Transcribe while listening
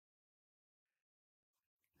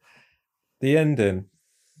The ending.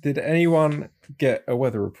 Did anyone get a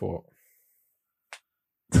weather report?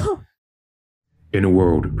 In a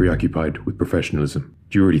world preoccupied with professionalism,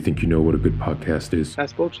 do you already think you know what a good podcast is?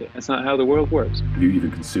 That's bullshit. That's not how the world works. Have you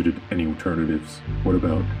even considered any alternatives? What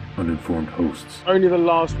about uninformed hosts? Only the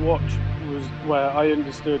last watch was where I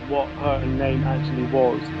understood what her name actually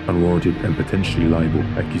was. Unwarranted and potentially liable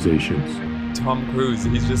accusations. Tom Cruise,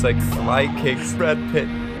 he's just like fly kicks Brad Pitt.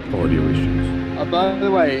 Audio issues. By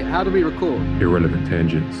the way, how do we record? Irrelevant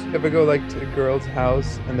tangents. Ever go like to a girl's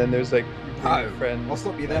house and then there's like friends? I'll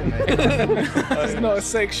stop you there, mate. It's not a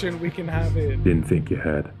section we can have in. Didn't think you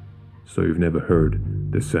had. So you've never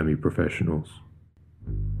heard the semi-professionals.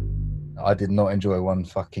 I did not enjoy one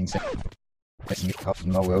fucking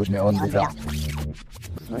not welding it on.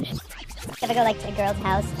 Ever go like to a girl's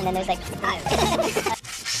house and then there's like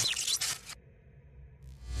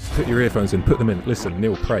Put your earphones in, put them in. Listen,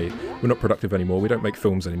 Neil, pray. We're not productive anymore. We don't make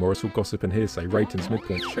films anymore. It's all gossip and hearsay. Ratings,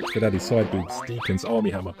 midpoints, check for daddy, side boobs, deacons, army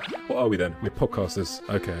hammer. What are we then? We're podcasters.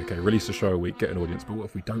 Okay. Release a show a week, get an audience. But what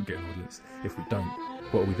if we don't get an audience? If we don't,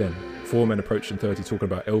 what are we then? 4 men approaching 30 talking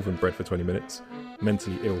about elven bread for 20 minutes.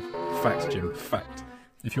 Mentally ill. Fact, Jim. Fact.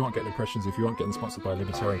 If you aren't getting impressions, if you aren't getting sponsored by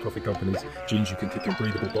libertarian coffee companies, jeans you can kick in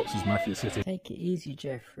breathable boxes, Mafia City. Take it easy,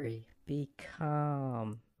 Jeffrey. Be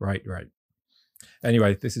calm. Right.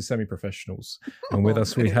 Anyway, this is Semi-Professionals, and with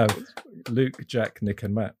us we have Luke, Jack, Nick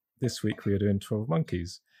and Matt. This week we are doing 12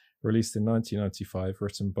 Monkeys, released in 1995,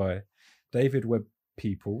 written by David Webb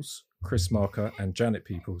Peoples, Chris Marker and Janet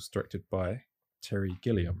Peoples, directed by Terry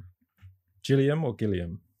Gilliam. Gilliam or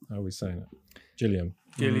Gilliam? How are we saying it? Gilliam.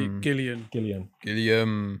 Gillian.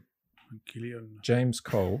 James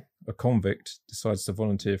Cole, a convict, decides to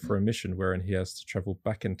volunteer for a mission wherein he has to travel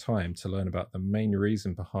back in time to learn about the main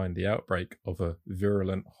reason behind the outbreak of a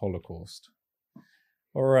virulent Holocaust.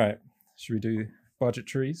 All right, should we do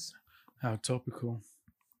budgetaries? How topical.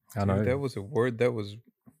 I know. Dude, that was a word. That was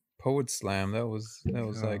poet slam. That was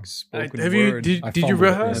like spoken Have word. Did you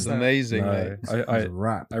rehearse That's that? amazing. No, Mate. I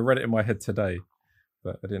rap. read it in my head today,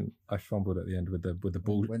 but I didn't. I fumbled at the end with the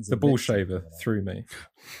ball. When's The the ball mix? shaver threw me.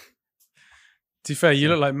 To be fair, you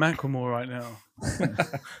look like Macklemore right now.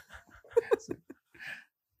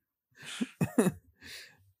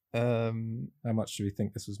 How much do we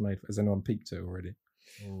think this was made for? Has anyone peeked it already?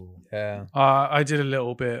 Yeah. I did a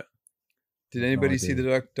little bit. Did anybody see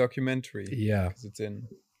the documentary? Yeah. 'Cause it's in.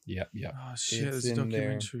 Yeah. Oh shit, It's there's a in there.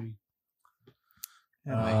 documentary.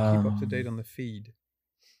 Yeah, mate, keep up to date on the feed.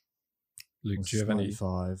 Luke, do you have any?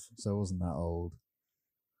 95, so it wasn't that old.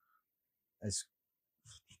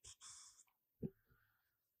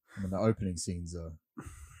 The opening scenes are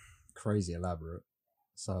crazy elaborate,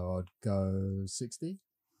 so I'd go 60.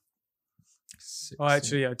 Oh,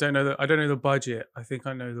 actually, I don't know the budget. I think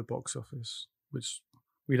I know the box office, which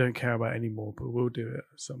we don't care about anymore, but we'll do it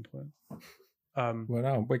at some point. Well,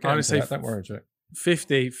 no, we're I getting would to say that. Don't worry, Jack.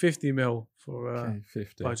 50 mil for Okay,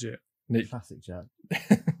 50. budget. Nick, Classic Jack.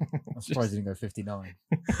 I'm surprised he didn't go 59.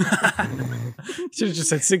 Should have just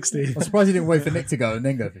said 60. I'm surprised he didn't wait for Nick to go and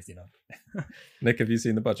then go 59. Nick, have you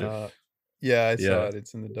seen the budget? Yeah, I saw Yeah. it.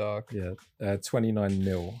 It's in the doc. Yeah, 29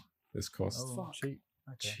 mil. This cost. Oh, cheap.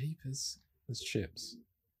 Okay. Cheap as chips.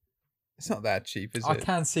 It's not that cheap, is I it?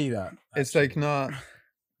 can see that. It's like not.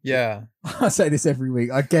 Yeah. I say this every week,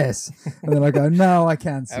 I guess. And then I go, no, I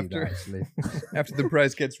can see After- that, actually. After the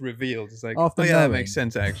price gets revealed, it's like, After oh yeah, that knowing. makes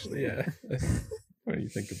sense actually. Yeah. When you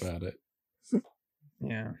think about it.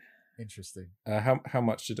 Yeah. Interesting. How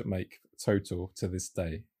much did it make total to this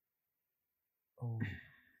day? Oh.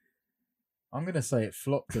 I'm going to say it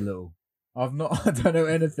flopped a little. I don't know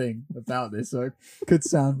anything about this, so it could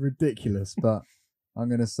sound ridiculous, but I'm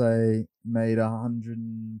going to say made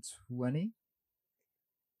 120.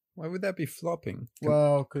 Why would that be flopping?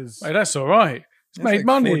 Well, because... Hey, that's all right. It's That's made like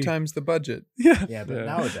money. 4 times the budget. Yeah. Yeah, but Yeah.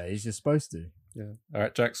 nowadays you're supposed to. Yeah. All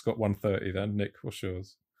right, Jack's got 130 then. Nick, what's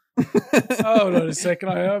yours? Hold on a second.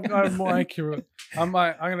 I'm more accurate. I'm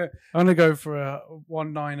gonna go for a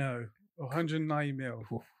 190, 190 mil.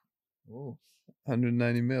 Oh.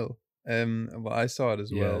 190 mil. Well, I saw it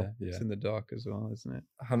as well. Yeah. It's in the doc as well, isn't it?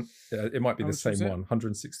 It might be How the much same was it? one.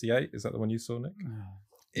 168. Is that the one you saw, Nick? Yeah,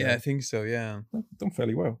 Yeah. I think so. Yeah, Done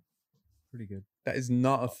fairly well, Pretty good. that is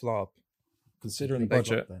not a flop. considering the Big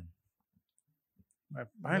budget. flop, then.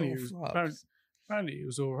 Apparently it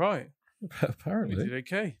was all right. We Apparently. did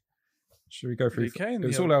okay. Should we go through? Did okay in It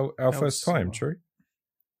was the all our El first time, Summer. true?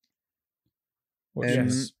 What Um,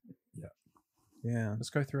 yes. Yeah. Let's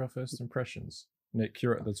go through our first impressions. Nick,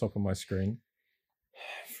 you're at the top of my screen.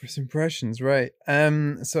 First impressions, right?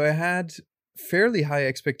 So I had fairly high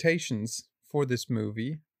expectations for this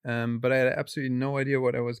movie. but I had absolutely no idea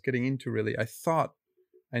what I was getting into. Really, I thought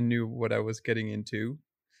I knew what I was getting into.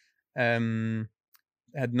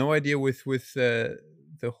 Had no idea with the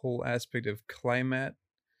whole aspect of climate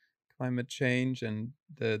change and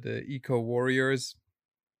the eco warriors.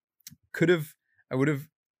 I would have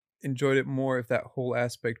enjoyed it more if that whole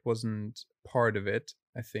aspect wasn't part of it,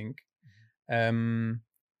 I think. I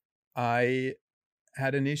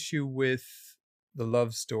had an issue with the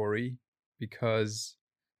love story because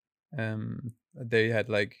they had,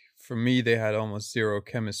 like, for me, they had almost zero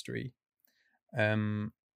chemistry. I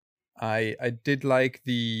did like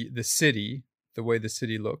the city, the way the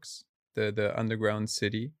city looks, the underground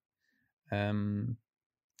city. And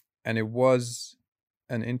it was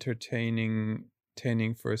an entertaining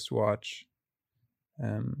first watch.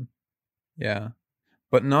 Yeah,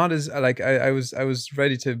 but not as, like, I was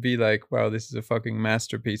ready to be like, wow, this is a fucking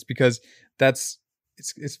masterpiece, because it's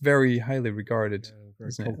very highly regarded, very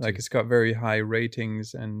isn't it? culty. Like, it's got very high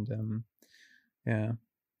ratings, and yeah.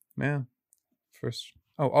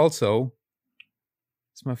 Also,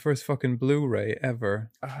 it's my first fucking Blu-ray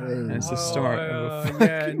ever. And it's the start of a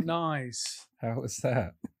fucking... nice. How was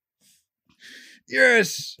that?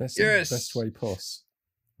 Yes! Best way poss.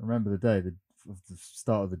 Remember the day, the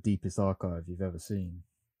start of the deepest archive you've ever seen.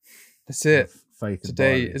 That's it. Faith and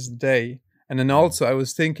Today Bible. is the day. And then also, I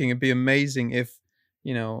was thinking it'd be amazing if,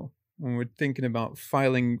 when we're thinking about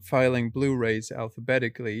filing Blu-rays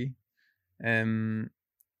alphabetically, 12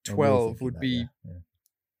 would be,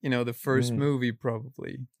 the first movie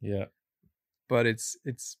probably. Yeah. But it's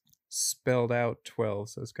spelled out 12,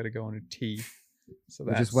 so it's got to go on a T. So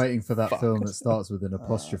we're just waiting for that film that starts with an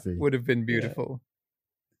apostrophe. Would have been beautiful.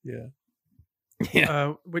 Yeah.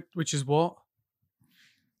 Which is what?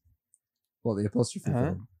 What, the apostrophe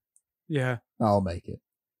film? Yeah. I'll make it.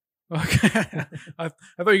 Okay. I thought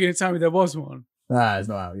you were going to tell me there was one. Nah, it's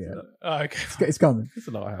not out yet. Okay. It's coming. It's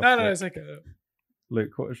not out. No, it's okay.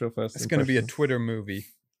 Luke, what was your first It's going to be a Twitter movie.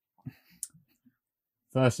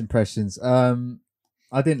 First impressions. I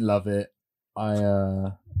didn't love it.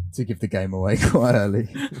 To give the game away quite early.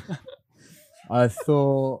 I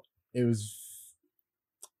thought it was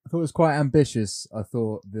quite ambitious. I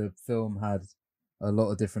thought the film had a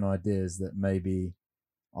lot of different ideas that maybe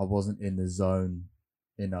I wasn't in the zone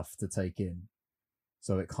enough to take in.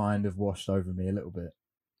 So it kind of washed over me a little bit.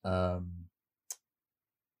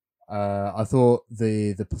 I thought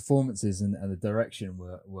the performances and the direction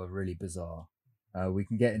were really bizarre. We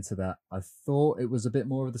can get into that. I thought it was a bit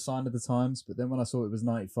more of the sign of the times, but then when I saw it was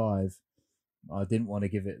 95, I didn't want to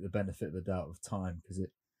give it the benefit of the doubt of time, because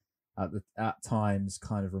it at times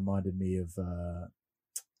kind of reminded me of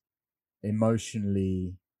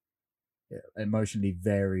emotionally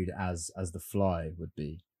varied as The Fly would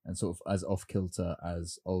be, and sort of as off kilter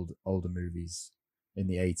as older movies in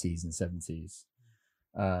the 80s and 70s.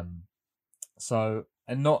 So,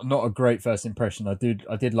 and not a great first impression. I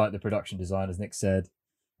did like the production design, as Nick said.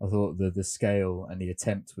 I thought the scale and the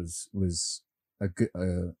attempt was a good,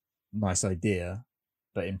 nice idea,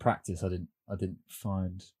 but in practice, I didn't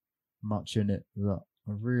find much in it that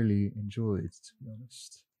I really enjoyed, to be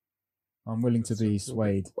honest. I'm willing to be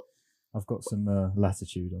swayed. I've got some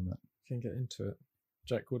latitude on that. Can get into it.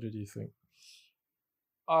 Jack, what did you think?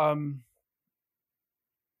 I'm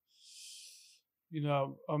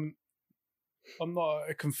not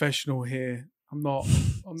a confessional here. I'm not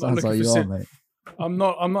Sounds looking like for you are, mate. I'm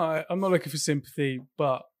not looking for sympathy,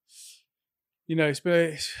 but it's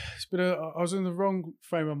been I was in the wrong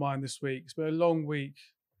frame of mind this week. It's been a long week,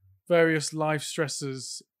 various life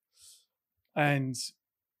stresses, and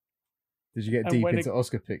did you get deep into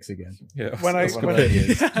Oscar picks again? Yeah.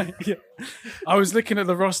 I was looking at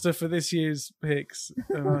the roster for this year's picks,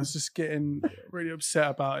 and I was just getting really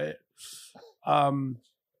upset about it. And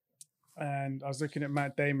I was looking at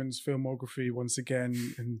Matt Damon's filmography once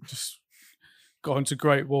again, and just got into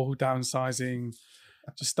Great Wall, Downsizing,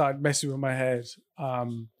 just started messing with my head.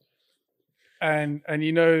 And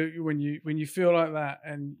when you feel like that,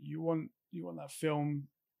 and you want that film,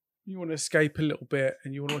 you want to escape a little bit,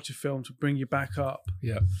 and you want to watch a film to bring you back up.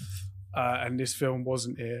 Yeah. And this film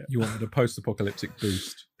wasn't it. You wanted a post-apocalyptic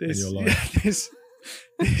boost in your life.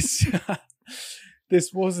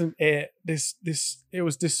 This wasn't it. It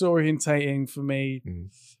was disorientating for me.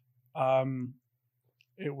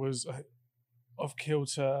 It was off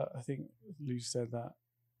kilter. I think Lou said that.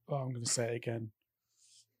 But I'm going to say it again.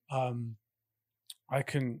 I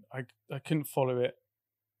couldn't follow it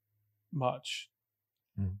much,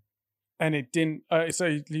 and it didn't.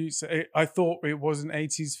 So Lou said, I thought it was an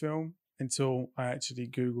 80s film until I actually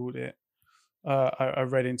Googled it. I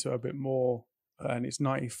read into it a bit more, and it's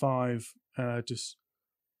 95. Just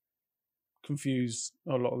confused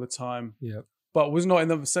a lot of the time. Yeah. But was not in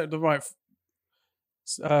the right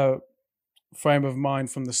frame of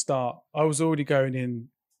mind from the start. I was already going in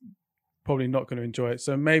probably not going to enjoy it,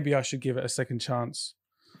 so maybe I should give it a second chance.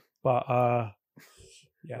 But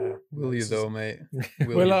yeah, Will you though, mate?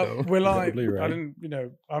 Will will you I? though? Will I? the Blu-ray? I don't.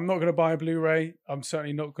 I'm not going to buy a Blu-ray. I'm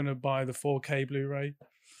certainly not going to buy the 4K Blu-ray.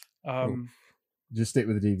 Just stick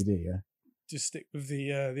with the DVD, yeah. Just stick with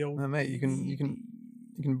the old. No, mate, you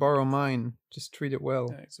can borrow mine. Just treat it well.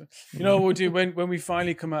 Yeah, so, you know what we'll do when we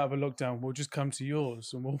finally come out of a lockdown? We'll just come to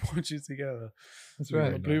yours and we'll watch it together. That's On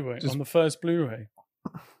right. the Blu-ray, Just- on the first Blu-ray.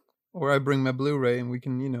 Or I bring my Blu-ray and we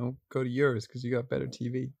can, go to yours because you got better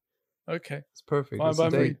TV. Okay. It's perfect. Fine It's by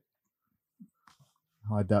a me. date.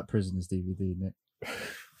 Hide that Prisoners DVD, Nick.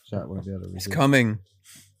 Chat won't be able to It's resist. coming.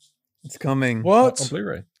 It's coming. What? On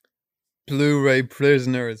Blu-ray. Blu-ray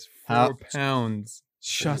Prisoners, How- £4.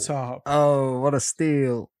 Shut up. Oh, what a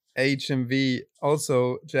steal! HMV.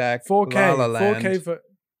 Also, Jack. 4K. La La Land. 4K for.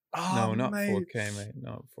 Oh, No, not mate. 4K, mate.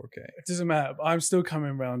 No, 4K. It doesn't matter. I'm still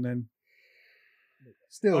coming round then.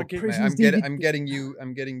 Still, Okay, mate, Mate, Prisoners I'm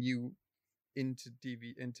getting you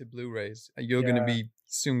into Blu-rays. You're gonna Yeah. be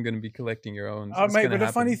soon gonna be collecting your own. Oh, It's mate, gonna but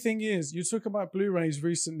the funny happen. thing is, you talk about Blu-rays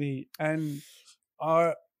recently, and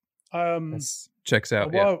I This checks a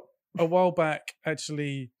out. Yeah. while back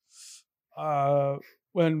actually,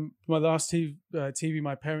 when my last TV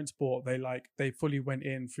my parents bought, they fully went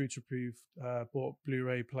in future-proof, bought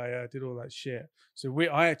Blu-ray player, did all that shit. So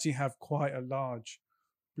I actually have quite a large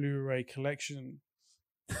Blu-ray collection,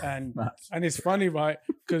 and and it's funny, right?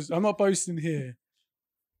 Because I'm not boasting here.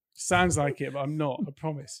 Sounds like it, but I'm not. I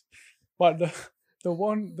promise. But the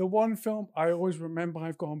one film I always remember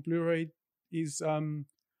I've got on Blu-ray is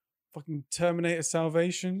fucking Terminator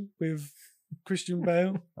Salvation with Christian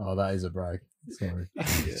Bale. Oh, that is a brag. Sorry.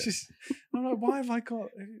 It's just, I'm like, why have I got?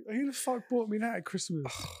 Who the fuck bought me that at Christmas?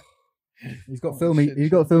 He's got Oh, shit,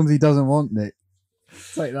 he's got films he doesn't want, Nick.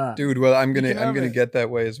 Take that. Dude, well, I'm can gonna have it. get that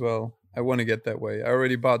way as well. I want to get that way. I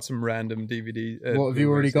already bought some random DVD. What have you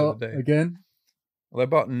already Blu-rays the got other day. again? Well, I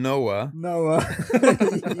bought Noah. Noah.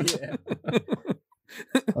 Yeah.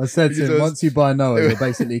 I said to him, Because- once you buy Noah, you're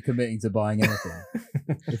basically committing to buying anything.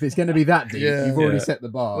 If it's going to be that deep, Yeah. you've already Yeah. set the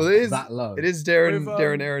bar Well, it is- that low. It is Darren With,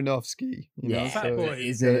 Aronofsky. You know, Yeah, Fat so Boy.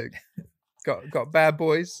 is gotta- it? got Bad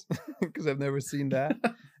Boys because I've never seen that,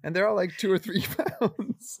 and they're all like £2 or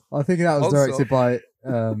 £3. I think that was Also- directed by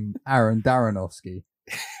Aaron Darrenofsky.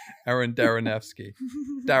 Darren Aronofsky.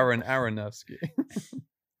 Darren Aronofsky.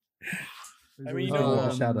 I mean, you Oh, know,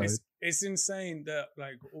 overshadowed. it's insane that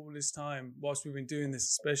like all this time, whilst we've been doing this,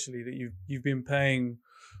 especially that you've been paying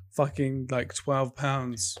fucking like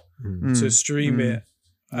 £12 to stream it,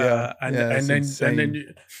 Yeah, and yeah, it's and then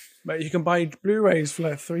insane. you can buy Blu-rays for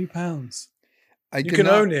like £3. I You can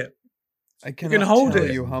own it. I can cannot hold tell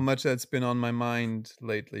it. you how much that's been on my mind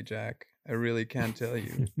lately, Jack. I really can't tell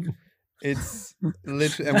you. It's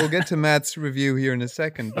literally, and we'll get to Matt's review here in a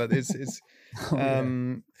second, but it's Oh,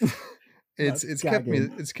 yeah. it's Matt's kept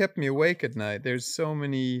gagging. kept me awake at night. There's so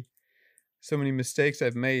many mistakes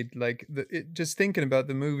I've made. Like just thinking about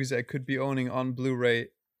the movies I could be owning on Blu-ray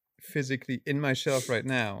physically in my shelf right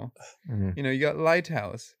now. Mhm. You know, you got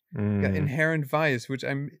Lighthouse, you got Mm. Inherent Vice, which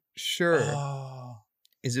I'm sure Oh,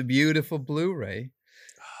 is a beautiful Blu-ray.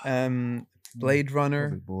 Blade Runner,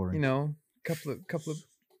 Probably boring. you know, couple of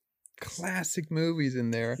classic movies in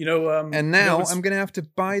there. you know, And you know now what's- I'm gonna have to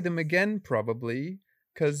buy them again probably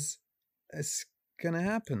because it's gonna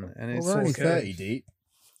happen. And Well, it's we're only okay. 30 deep.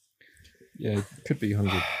 Yeah, it could be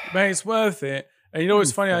 100. mate, it's worth it. And you know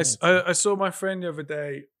what's Ooh, funny? thanks. I saw my friend the other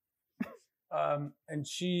day, and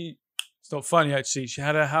it's not funny actually. She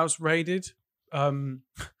had her house raided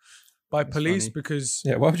by That's police funny. because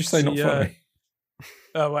Yeah, why would you say not She, funny?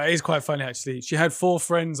 well, it is quite funny actually. She had 4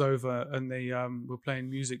 friends over and they were playing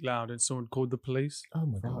music loud, and someone called the police. Oh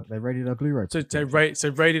my Fuck, god. they raided our Blu-ray. So they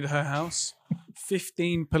raided her house.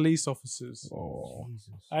 15 police officers. Oh.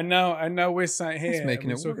 And now we're sat here. it's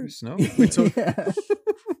making and it we're talking- worse, no? Yeah.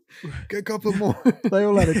 Get a couple more. They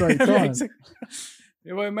all had a great Yeah, time. exactly.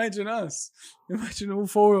 Yeah, well, imagine us. Imagine all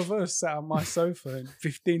 4 of us sat on my sofa and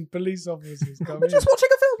 15 police officers come in. watching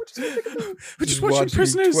a film. We're just watching a film. We're just watching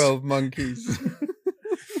Prisoners. 12 Monkeys.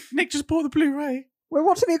 Nick just bought the Blu-ray. We're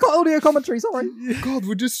watching the audio commentary. Sorry. God,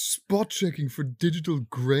 we're just spot checking for digital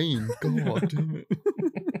grain. God damn it.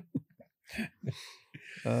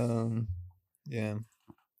 Yeah.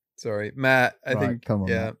 Sorry, Matt. I Right, think. come on,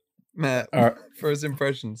 yeah, Matt. All right. First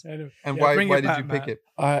impressions. Anyway, And yeah, why bring did it back, you pick Matt. it?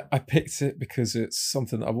 I picked it because it's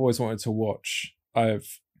something I've always wanted to watch.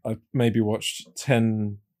 I've maybe watched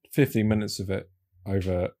 10, 15 minutes of it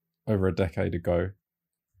over a decade ago.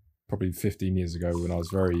 probably 15 years ago when I was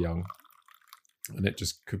very young, and it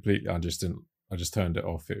just completely. I just turned it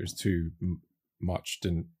off. It was too much.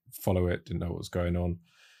 Didn't follow it. Didn't know what was going on,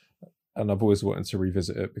 and I've always wanted to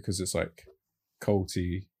revisit it because it's like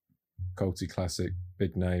culty classic,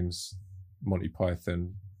 big names, Monty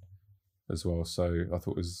Python as well. So I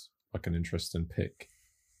thought it was like an interesting pick.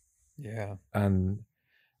 Yeah. And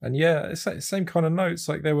yeah, it's like the same kind of notes.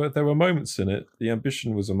 Like there were moments in it. The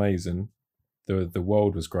ambition was amazing. The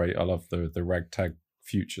world was great. I love the ragtag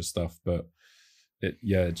future stuff, but it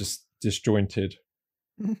just disjointed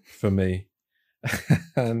for me.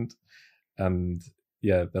 and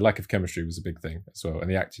yeah, the lack of chemistry was a big thing as well, and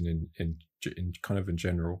the acting in kind of in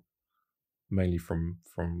general, mainly from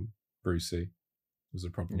Brucey, was a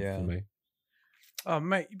problem for me. Oh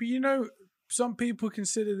mate, but some people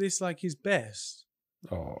consider this like his best.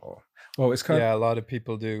 Oh, well, it's kind of, a lot of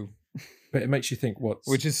people do, but it makes you think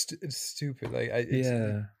which is it's stupid. Like,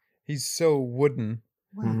 yeah, he's so wooden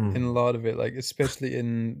in a lot of it, like especially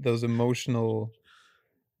in those emotional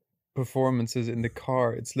performances in the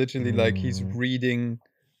car. It's literally like he's reading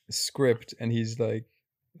a script and he's like,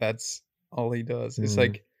 that's all he does. It's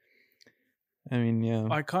like, I mean, yeah.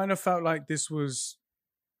 I kind of felt like this was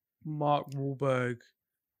Mark Wahlberg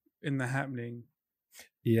in The Happening.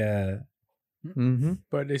 Yeah. Mm-hmm.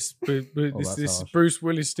 But this is Bruce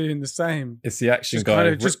Willis doing the same. It's the action just guy, kind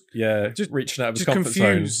of just reaching out of his comfort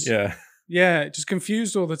zone. Yeah, just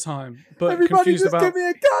confused all the time. But everybody confused just about... give me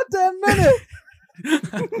a goddamn minute.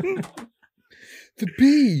 The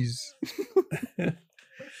bees.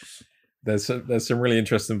 There's some really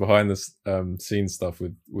interesting behind the scene stuff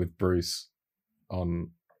with Bruce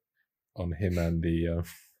on him and him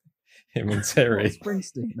and Terry.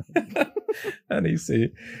 Springsteen. And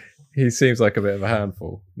he seems like a bit of a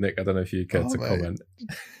handful. Nick, I don't know if you care to comment.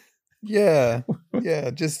 Yeah.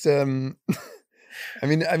 Just I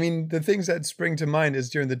mean, the things that spring to mind is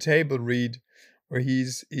during the table read, where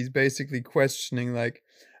he's basically questioning like,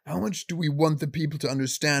 how much do we want the people to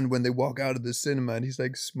understand when they walk out of the cinema? And he's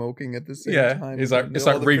like smoking at the same time. He's like, it's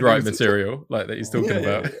like rewrite material, like that he's talking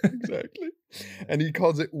about. Yeah, exactly. And he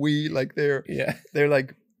calls it we, like they're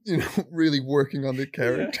like, really working on the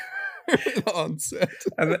character on set.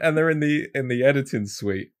 And they're in the editing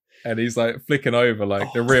suite, and he's like flicking over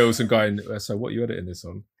like the reels and going, so what are you editing this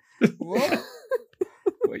on? What?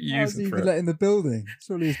 What are you How's using he for even it? let in the building?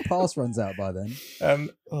 Surely his pass runs out by then.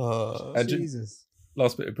 And Jesus.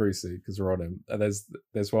 Last bit of Brucey, because we're on him. And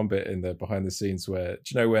there's one bit in the behind the scenes where, do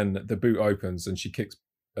you know when the boot opens and she kicks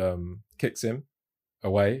him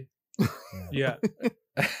away? Yeah.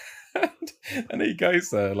 and he goes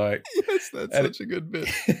there like, yes, that's such a good bit.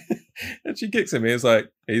 And she kicks him. He's like,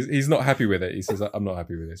 he's not happy with it. He says, I'm not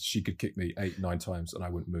happy with this. She could kick me 8-9 times and I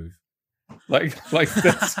wouldn't move. Like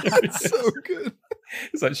that's so good.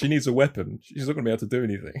 It's like she needs a weapon. She's not going to be able to do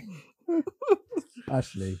anything.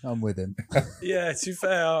 Actually, I'm with him. Yeah, to be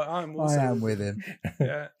fair, I am with him.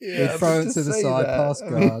 Yeah. He'd throw it to the side, pass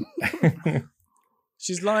guard.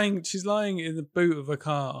 She's lying in the boot of a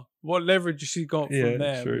car. What leverage has she got from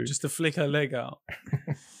there? True. Just to flick her leg out.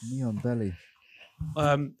 Neon belly.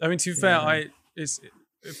 I mean, to be fair, if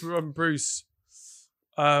we're on Bruce,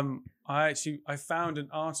 I found an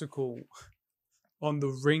article on the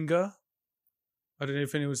Ringer. I don't know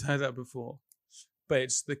if anyone's heard that before, but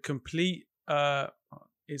it's the complete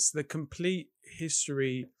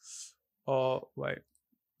history of why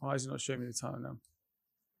is it not showing me the time now?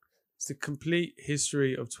 It's the complete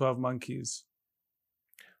history of 12 Monkeys.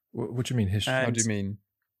 What do you mean history? How do you mean?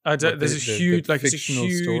 There's a huge fictional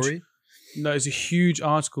story. No, it's a huge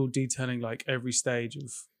article detailing like every stage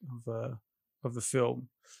of the film,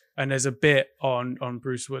 and there's a bit on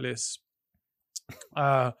Bruce Willis,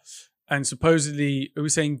 and supposedly are we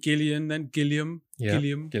saying Gilliam then Gilliam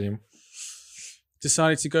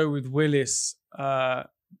decided to go with Willis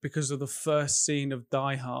because of the first scene of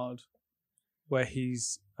Die Hard, where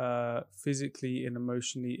he's physically and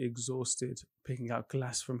emotionally exhausted, picking up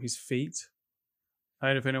glass from his feet. I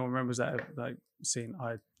don't know if anyone remembers that like scene.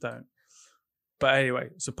 I don't. But anyway,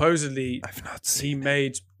 supposedly I've not seen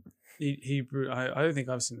I don't think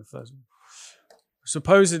I've seen the first one.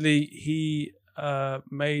 Supposedly he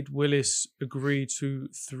made Willis agree to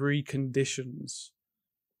 3 conditions: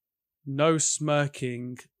 no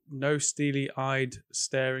smirking, no steely-eyed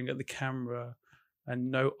staring at the camera, and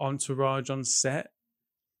no entourage on set.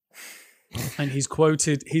 And he's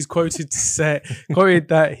quoted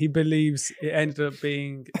that he believes it ended up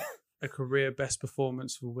being a career best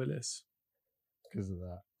performance for Willis because of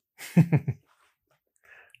that.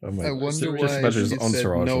 Oh my I wonder just why imagine she his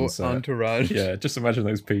entourage said no on set. entourage. Yeah, just imagine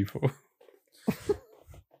those people.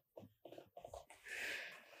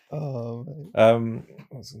 Oh, What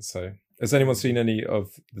was I going to say? Has anyone seen any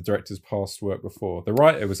of the director's past work before? The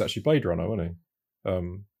writer was actually Blade Runner, wasn't he?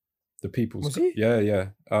 The People's. Was he? Yeah, yeah.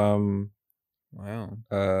 wow.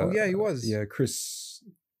 Oh yeah, he was. Yeah,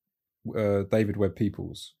 David Webb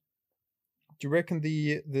Peoples. Do you reckon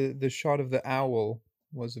the shot of the owl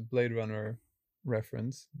was a Blade Runner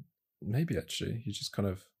reference? Maybe actually, he just kind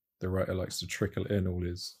of the writer likes to trickle in all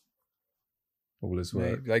his work.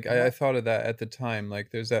 Maybe. Like I thought of that at the time.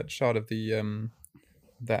 Like there's that shot of the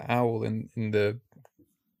owl in the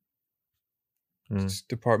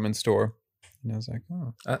department store, and I was like,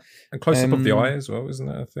 oh. And close up of the eye as well, isn't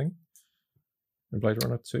that a thing? In Blade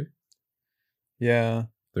Runner 2? Yeah.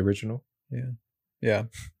 The original? Yeah. Yeah.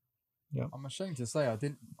 Yeah. I'm ashamed to say I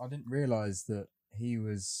didn't realise that he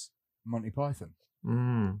was Monty Python.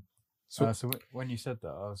 So when you said that,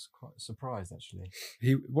 I was quite surprised actually.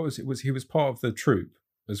 He was part of the troupe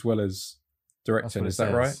as well as directing, is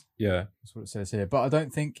that right? Yeah. That's what it says here. But I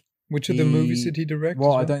don't think Which of the movies did he direct?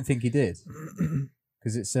 Well, I don't think he did.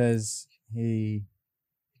 Because it says he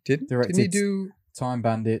directed Didn't he do Time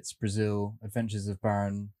Bandits, Brazil, Adventures of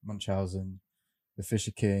Baron Munchausen, The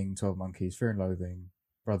Fisher King, 12 Monkeys, Fear and Loathing,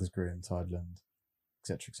 Brothers Grimm, Tideland,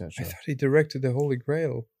 etc., etc. I thought he directed The Holy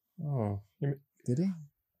Grail. Oh. Did he?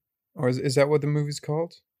 Or is that what the movie's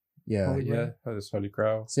called? Yeah. Holy Grail? Yeah, that's Holy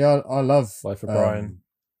Grail. See, I love Life of Brian.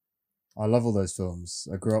 I love all those films.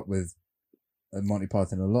 I grew up with Monty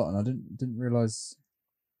Python a lot, and I didn't realize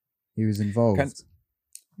he was involved.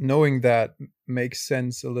 Knowing that makes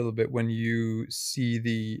sense a little bit when you see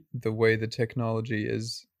the way the technology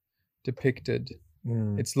is depicted.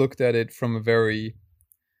 It's looked at it from a very.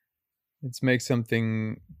 It's makes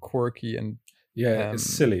something quirky and it's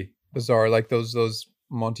silly, bizarre, like those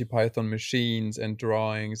Monty Python machines and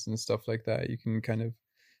drawings and stuff like that. You can kind of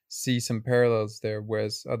see some parallels there,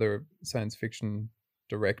 whereas other science fiction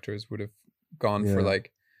directors would have gone for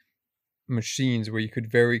like machines where you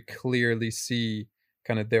could very clearly see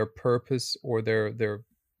kind of their purpose or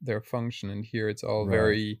their function. And here it's all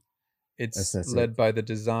very aesthetic. Led by the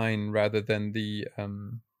design rather than the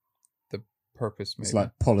purpose. Maybe. It's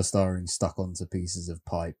like polystyrene stuck onto pieces of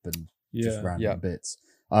pipe and just random bits.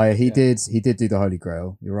 He did do the Holy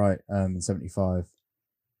Grail. You're right. In 75.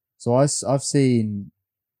 So I've seen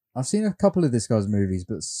a couple of this guy's movies,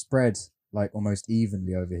 but spread like almost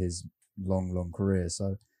evenly over his long career.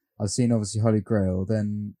 So I've seen obviously Holy Grail.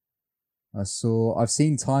 Then I've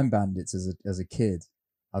seen Time Bandits as a kid.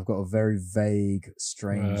 I've got a very vague,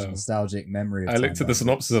 strange, nostalgic memory of I looked at the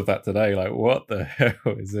synopsis of that today, like, what the hell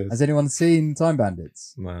is this? Has anyone seen Time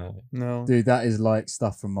Bandits? No. Dude, that is like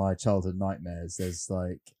stuff from my childhood nightmares. There's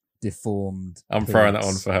like deformed I'm throwing that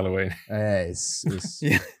on for Halloween. It's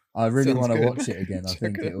yeah. I really want to watch it again. I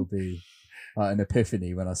think it'll be an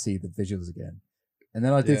epiphany when I see the visuals again. And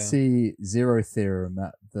then I did see Zero Theorem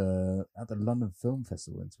at the London Film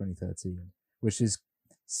Festival in 2013, which is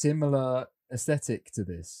similar aesthetic to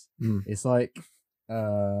this. It's like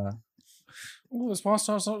it's whilst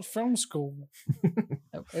I was at film school.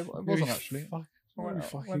 It wasn't actually.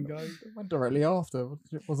 Fucking go. It went directly after.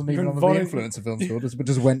 It wasn't even under the influence of film school.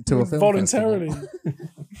 Just went to a film voluntarily.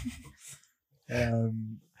 Festival.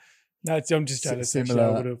 No, I'm just jealous.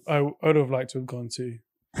 Similar. I would have liked to have gone to.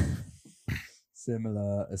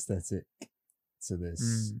 Similar aesthetic to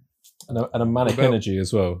this. And a manic energy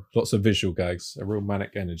as well. Lots of visual gags, a real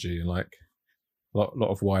manic energy, and like a lot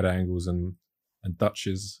of wide angles and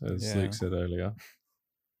Dutches, as Luke said earlier.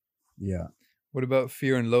 Yeah. What about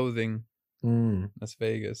Fear and Loathing? Las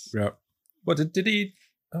Vegas. Yeah. What did he?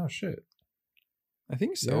 Oh shit! I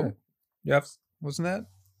think so. Yeah. Wasn't that?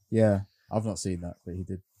 Yeah, I've not seen that, but he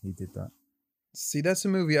did that. See, that's a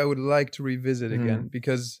movie I would like to revisit again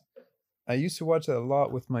because I used to watch that a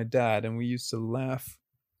lot with my dad, and we used to laugh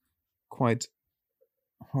quite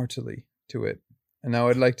heartily to it. And now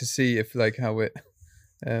I'd like to see if like how it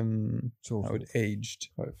aged.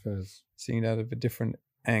 How it fares. Seeing it out of a different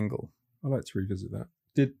angle. I like to revisit that.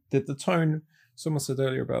 Did the tone? Someone said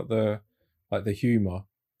earlier about the humor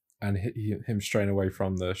and him straying away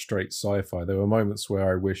from the straight sci-fi. There were moments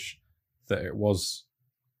where I wish that it was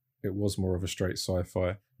more of a straight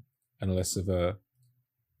sci-fi and less of a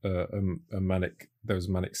manic. There was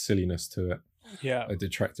manic silliness to it. Yeah, it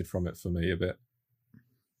detracted from it for me a bit.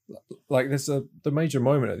 Like there's the major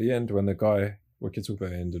moment at the end when the guy. We can talk about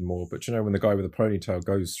the end and more, but you know when the guy with the ponytail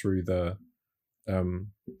goes through the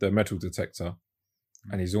metal detector,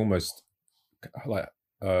 and he's almost like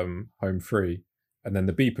home free, and then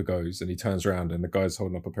the beeper goes and he turns around and the guy's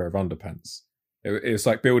holding up a pair of underpants. It's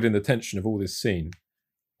like building the tension of all this scene,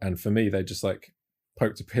 and for me they just like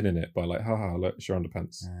poked a pin in it by like, haha, look, it's your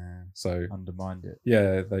underpants. So undermined it.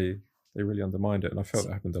 yeah, they really undermined it, and I felt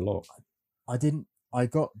that happened a lot. I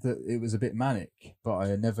got that it was a bit manic, but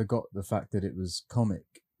I never got the fact that it was comic,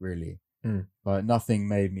 really. Like, nothing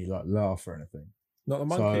made me like laugh or anything. Not the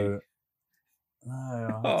monkey. So,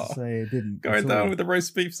 no, I have to say it didn't. Going down with the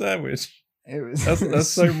roast beef sandwich. It was That's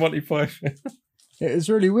so Monty Python. It was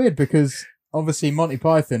really weird because obviously Monty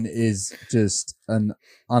Python is just an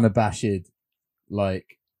unabashed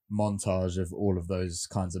like montage of all of those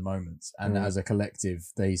kinds of moments, and as a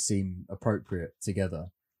collective they seem appropriate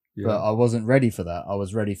together. But I wasn't ready for that. I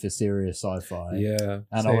was ready for serious sci-fi. Yeah.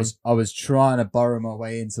 And same. I was trying to burrow my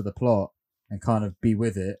way into the plot and kind of be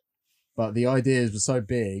with it, but the ideas were so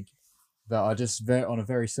big that I just on a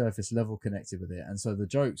very surface level connected with it, and so the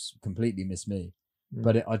jokes completely missed me.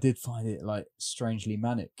 But I did find it like strangely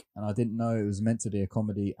manic, and I didn't know it was meant to be a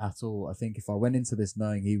comedy at all. I think if I went into this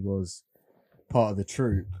knowing he was part of the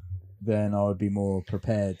troupe, then I would be more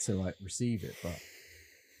prepared to like receive it. But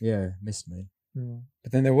yeah, missed me.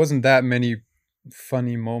 But then there wasn't that many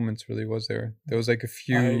funny moments, really, was there? There was like a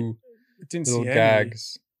few little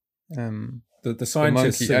gags. The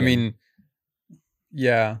scientists. The monkey, I mean,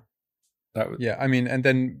 yeah, I mean, and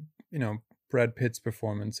then Brad Pitt's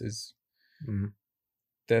performance is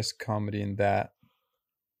there's comedy in that,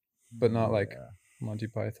 but not like Monty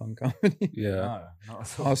Python comedy. Yeah,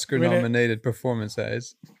 Oscar-nominated performance, that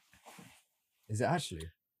is. Is it actually?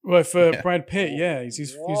 Well, for Brad Pitt, yeah, he's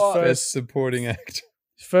his first Best supporting actor.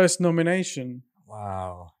 First nomination.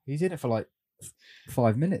 Wow, he's in it for like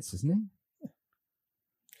 5 minutes, isn't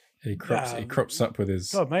he? He crops up with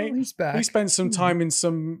his. God, mate, he's back. He spent some time in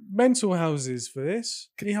some mental houses for this.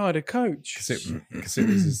 He hired a coach. Because it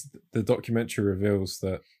was the documentary reveals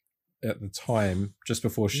that at the time, just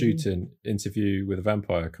before shooting, Interview with a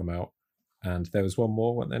Vampire come out, and there was one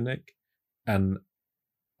more, wasn't there, Nick? And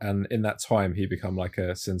in that time, he become like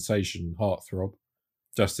a sensation heartthrob,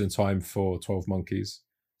 just in time for 12 Monkeys.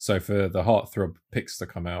 So for the heartthrob pics to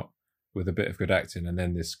come out with a bit of good acting, and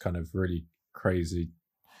then this kind of really crazy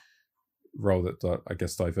role that I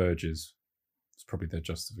guess diverges, it's probably their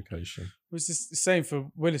justification. It was the same for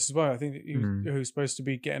Willis as well. I think that he was supposed to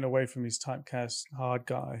be getting away from his typecast hard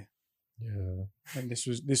guy. Yeah. And this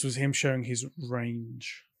was him showing his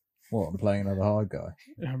range. What, I'm playing another hard guy?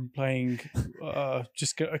 I'm playing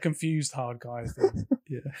just a confused hard guy, I think.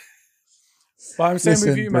 Yeah. But I'm saying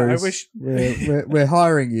with you, Bruce, Matt, I wish... we're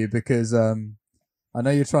hiring you because I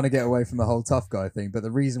know you're trying to get away from the whole tough guy thing, but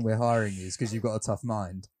the reason we're hiring you is because you've got a tough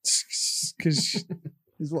mind. Because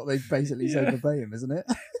is what they basically say verbatim, isn't it?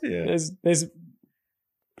 Yeah. There's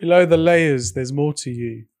below the layers, there's more to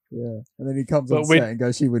you. Yeah. And then he comes on set and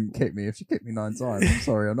goes, she wouldn't kick me if she kicked me 9 times. I'm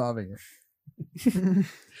sorry, I'm not having it.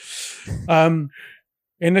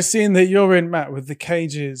 In the scene that you're in, Matt, with the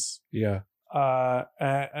cages, and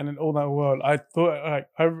in all that world, I thought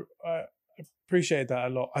I appreciated that a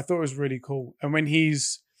lot. I thought it was really cool. And when he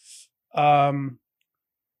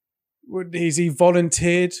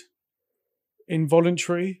volunteered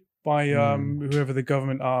involuntary by whoever the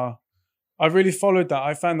government are, I really followed that.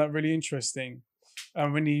 I found that really interesting.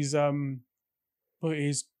 And when he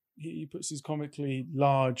puts his comically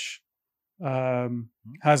large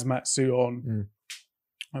hazmat suit on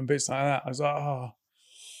and bits like that, I was like,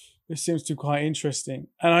 this seems to be quite interesting.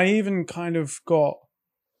 And I even kind of got,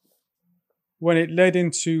 when it led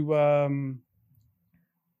into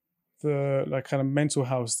the like kind of mental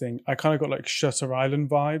health thing, I kind of got like Shutter Island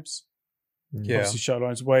vibes. Yeah. Obviously Shutter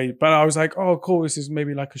Island's way, but I was like, oh cool, this is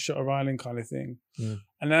maybe like a Shutter Island kind of thing.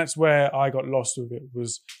 And that's where I got lost with it,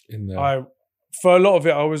 was for a lot of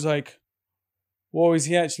it I was like, well, is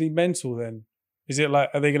he actually mental then? Is it like,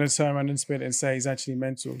 are they going to turn around and spin it and say he's actually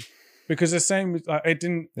mental? Because the same with, like, it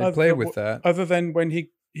didn't... They play with that. Other than when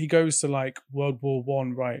he goes to like World War I,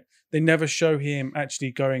 right? They never show him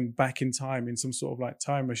actually going back in time in some sort of like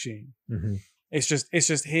time machine. It's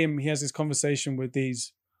just him. He has this conversation with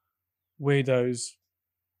these weirdos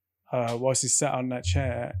whilst he's sat on that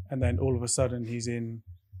chair, and then all of a sudden he's in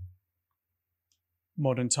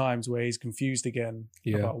modern times where he's confused again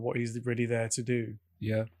about what he's really there to do.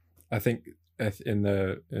 Yeah, I think in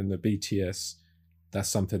the BTS, that's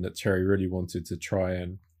something that Terry really wanted to try,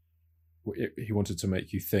 and he wanted to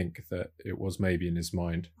make you think that it was maybe in his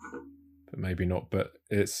mind, but maybe not. But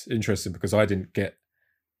it's interesting because I didn't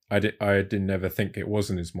never think it was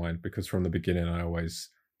in his mind, because from the beginning I always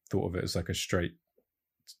thought of it as like a straight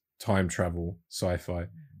time travel sci-fi.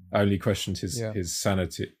 I only questioned his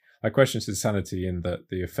sanity. I questioned his sanity in that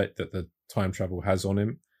the effect that the time travel has on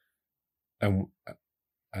him,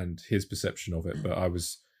 and his perception of it. But I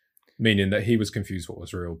was meaning that he was confused what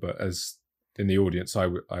was real. But as in the audience, I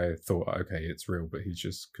thought, okay, it's real, but he's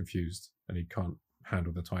just confused and he can't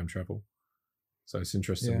handle the time travel. So it's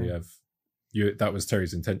interesting. We have that was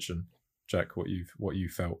Terry's intention, Jack. What you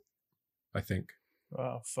felt, I think.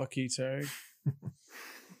 Wow, fuck you, Terry.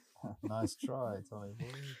 Nice try, Tommy boy.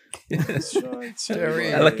 Nice try,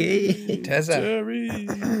 Terry. Lucky. Tessa. Terry.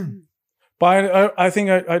 But I think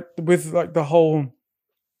I with like the whole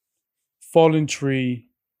voluntary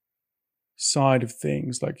side of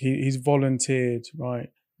things, like he's volunteered,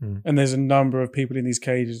 right? And there's a number of people in these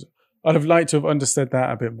cages. I'd have liked to have understood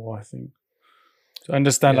that a bit more, I think. To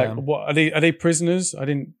understand, like, what are they prisoners? I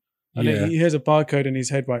didn't. He has a barcode in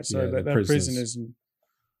his head, right? So they're prisoners, and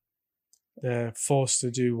they're forced to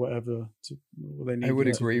do whatever they need. I would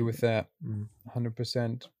agree with that,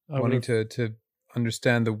 100%. Wanting to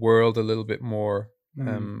understand the world a little bit more,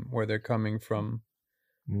 where they're coming from.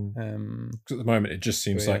 At the moment, it just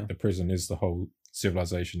seems like the prison is the whole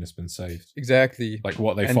civilization that's been saved. Exactly, like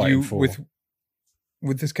what they fighting for.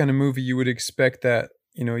 With this kind of movie, you would expect that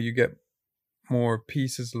you get more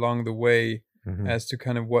pieces along the way as to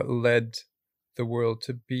kind of what led the world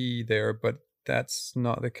to be there, but that's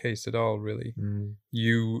not the case at all, really.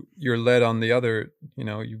 You're led on the other,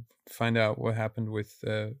 you find out what happened with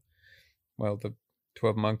the 12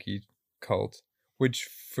 Monkey cult, which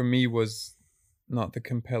for me was not the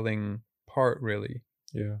compelling part, really.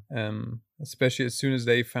 Especially as soon as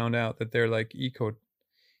they found out that they're like eco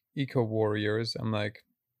warriors, I'm like,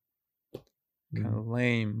 kind of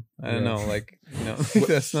lame. I don't know, like,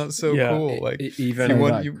 that's not so cool. Like, even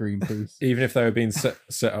Greenpeace. Even if they were being set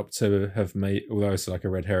up to have made, although it's like a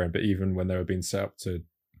red herring, but even when they were being set up to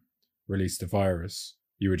release the virus,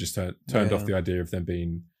 you were just turned off the idea of them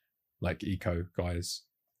being like eco guys.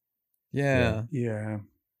 Yeah.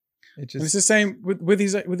 It's the same with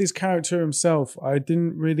his character himself. I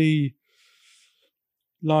didn't really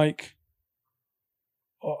understand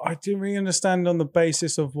on the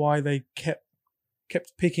basis of why they kept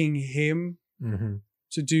picking him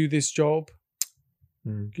to do this job.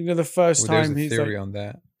 The first time he's theory like, on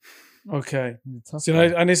that. Okay, so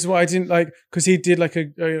and this is what I didn't like, because he did like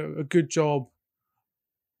a good job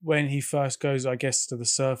when he first goes, I guess, to the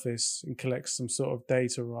surface and collects some sort of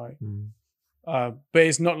data, right? But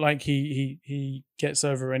it's not like he gets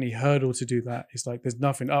over any hurdle to do that. It's like there's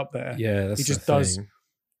nothing up there. Yeah, that's he just does.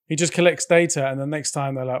 He just collects data, and the next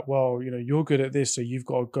time they're like, "Well, you're good at this, so you've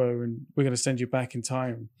got to go, and we're going to send you back in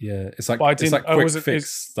time." Yeah, it's like quick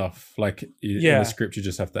fix stuff. Like in the script, you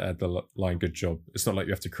just have to add the line "good job." It's not like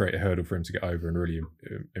you have to create a hurdle for him to get over and really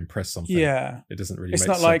impress something. Yeah, it doesn't really make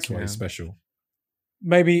sense like, why he's special.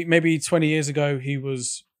 Maybe 20 years ago he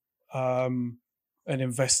was an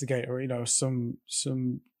investigator, some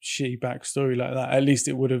shitty backstory like that. At least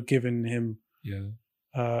it would have given him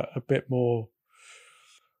a bit more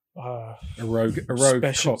a rogue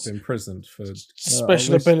cop imprisoned for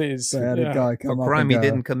special abilities. They had a guy come for up crime and he go,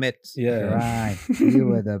 didn't commit. Right, you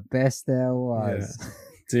were the best there was.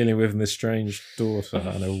 Dealing with an estranged daughter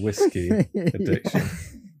and a whiskey addiction.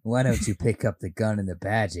 Why don't you pick up the gun and the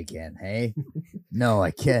badge again, hey? No, I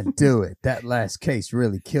can't do it. That last case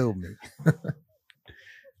really killed me.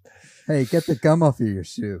 Hey, get the gum off of your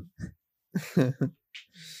shoe.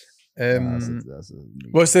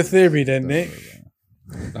 What's the theory then, Nick?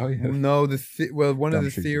 Oh, yeah. No, one of the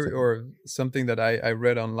theory or something that I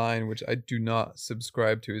read online, which I do not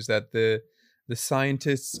subscribe to, is that the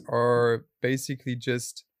scientists are basically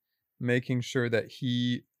just making sure that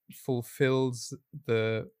he fulfills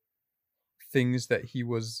the things that he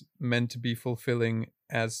was meant to be fulfilling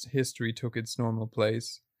as history took its normal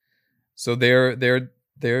place. So they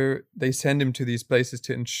send him to these places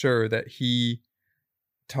to ensure that he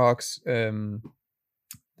talks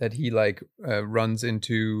that he runs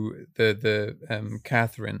into the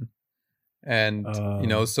Catherine, and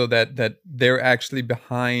so that they're actually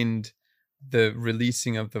behind the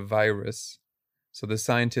releasing of the virus. So the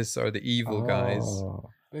scientists are the evil guys.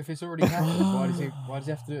 But if it's already happened, why does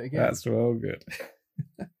he have to do it again? That's well good.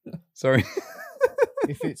 Sorry.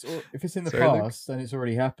 If it's in the past and it's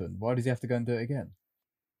already happened, why does he have to go and do it again?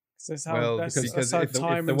 Because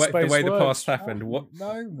the way the past happened,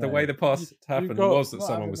 the way the past happened was that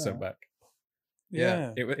someone was sent back.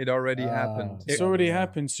 Yeah, it already happened. It's already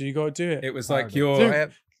happened, so you got to do it. It was like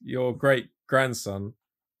your great grandson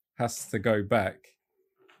has to go back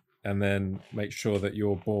and then make sure that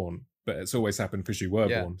you're born. But it's always happened because you were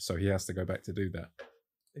born, so he has to go back to do that.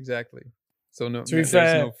 Exactly. So there's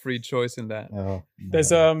no free choice in that.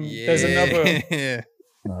 There's another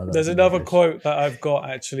there's another quote that I've got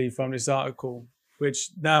actually from this article, which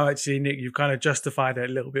now actually, Nick, you've kind of justified it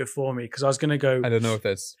a little bit for me, because I was going to go. I don't know if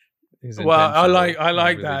that's his Well, I intentions are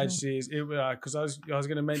like really that good. actually. Because I was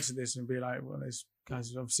going to mention this and be like, well, this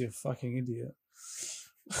guy's obviously a fucking idiot.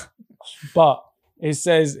 But it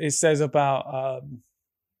says about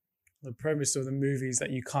the premise of the movie is that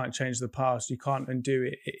you can't change the past, you can't undo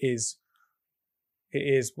it. It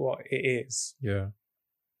is what it is. Yeah.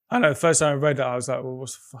 I know. The first time I read that, I was like, well,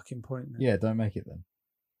 what's the fucking point? Then? Yeah, don't make it then.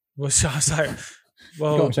 Well, so I was like,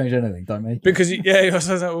 well, You can't change anything. Don't make it. because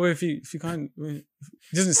I was like, well, if you can't, it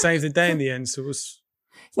doesn't save the day in the end. So what's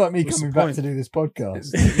It's like me what's coming the back point? to do this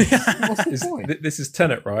podcast. What's the point? This is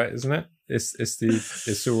Tenet, right? Isn't it?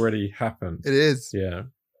 It's already happened. It is. Yeah.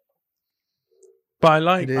 But I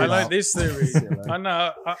like It is. this theory. Silly. I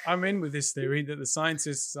know I'm in with this theory that the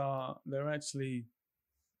scientists they're actually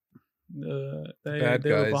they bad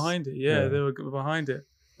were guys. behind it. Yeah, Yeah. they were behind it.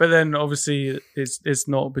 But then obviously it's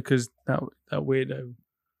not because that weirdo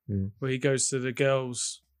where he goes to the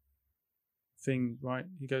girls thing, right?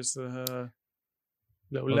 He goes to her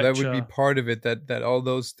little Well, lecture. that would be part of it. That all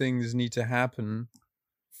those things need to happen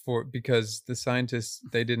because the scientists,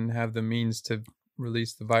 they didn't have the means to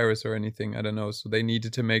release the virus or anything. I don't know. So they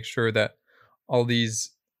needed to make sure that all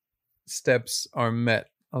these steps are met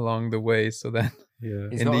along the way, so that Yeah.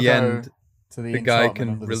 He's in gotta the go end, to the guy enchantment can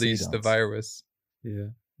under the sea release the dance. virus. Yeah.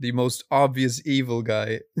 The most obvious evil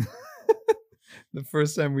guy. The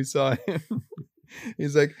first time we saw him,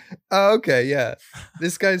 he's like, oh, okay, yeah,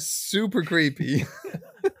 this guy's super creepy.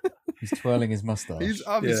 He's twirling his mustache. He's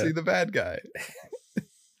obviously Yeah. the bad guy.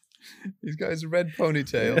 He's got his red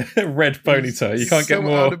ponytail. Red ponytail. You can't get So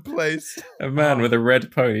more. out of place. A man with a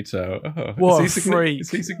red ponytail. Oh, What is a he freak. Is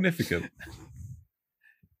he significant?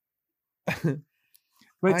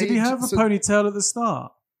 Wait, did he I have a just- ponytail at the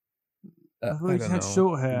start? I thought I he don't had know.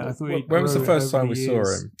 short hair. I thought he When was the grew first over time we the saw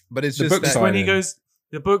years. him? But it's The just book that signing. When he goes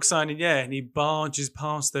the book signing, yeah, and he barges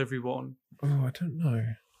past everyone Oh, I don't know.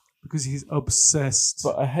 because he's obsessed.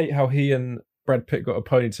 But I hate how he and Brad Pitt got a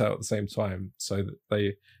ponytail at the same time, so that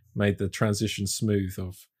they made the transition smooth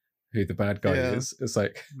of who the bad guy Yeah. is. It's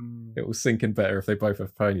like Mm. it will sink in better if they both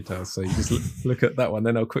have ponytails. So you just look at that one,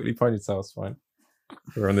 then I'll quickly ponytail's fine.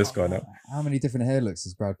 We're on this guy now. How many different hair looks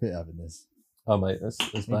does Brad Pitt have in this? Oh mate, that's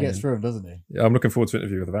He gets banging. through them, doesn't he? Yeah, I'm looking forward to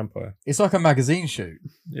Interview with a Vampire. It's like a magazine shoot.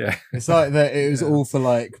 Yeah, It's like that. It was Yeah. all for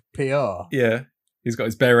like PR. yeah. He's got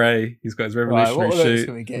his beret. He's got his Right, revolutionary what looks suit.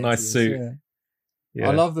 can we get Nice into suit. this? Yeah.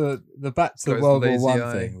 I love the back to Got his World War lazy One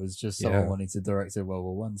eye. thing was just someone Yeah. wanting to direct a World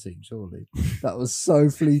War One scene. Surely that was so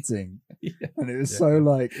fleeting, Yeah. and it was Yeah. so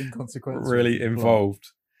like inconsequential. really to the plot. involved.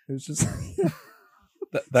 It was just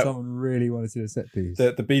That someone really wanted to do a set piece.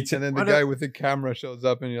 the beat. and then the guy with the camera shows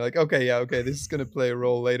up, and you're like, okay, this is gonna play a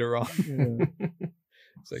role later on. Yeah.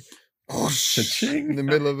 It's like Cha-ching. in the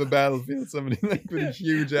middle of a battlefield, somebody like with a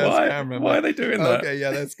huge ass camera. I'm Why are like, they doing that? okay,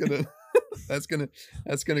 yeah, that's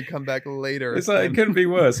gonna come back later. It's like it couldn't be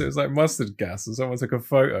worse. It was like mustard gas, and someone took a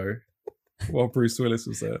photo while Bruce Willis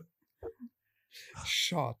was there.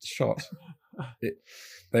 shot.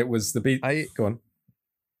 It was the beat. Go on.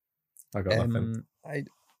 I got nothing.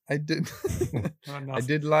 I did. Oh, I nothing.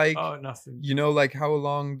 did like. Oh, nothing. You know, like how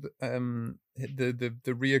long the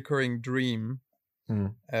reoccurring dream.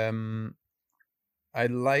 I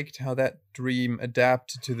liked how that dream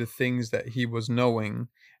adapted to the things that he was knowing,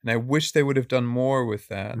 and I wish they would have done more with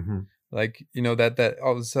that. Mhm. Like, you know, that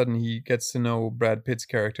all of a sudden he gets to know Brad Pitt's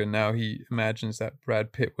character, and now he imagines that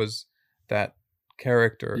Brad Pitt was that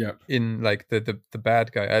character Yep. in like the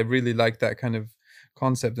bad guy. I really like that kind of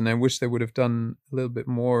concept, and I wish they would have done a little bit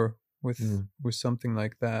more with something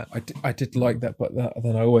like that. I did like that, but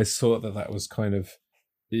then I always thought that was kind of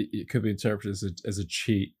it could be interpreted as a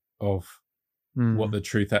cheat of what the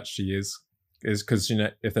truth actually is because, you know,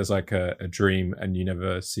 if there's like a dream and you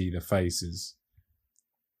never see the faces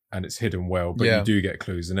and it's hidden well, but you do get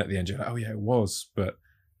clues, and at the end you're like, oh yeah, it was. But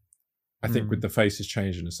I think with the faces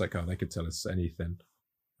changing, it's like, oh, they could tell us anything,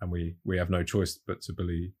 and we have no choice but to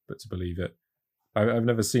believe it. I've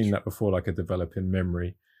never seen that before, like a developing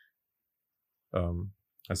memory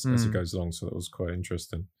as it goes along, so that was quite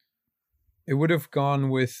interesting. It would have gone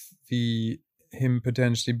with him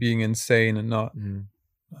potentially being insane and not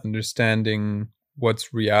understanding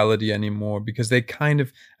what's reality anymore, because they kind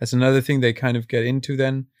of, that's another thing they kind of get into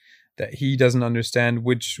then, that he doesn't understand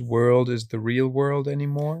which world is the real world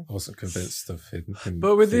anymore. I wasn't convinced of him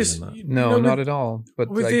But with feeling this, that. you No, know, not at all. But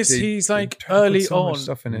with like, this, they he's like try to put early so much on.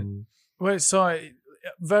 stuff in it. Well, sorry,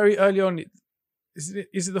 very early on.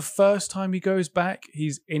 Is it the first time he goes back?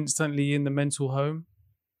 He's instantly in the mental home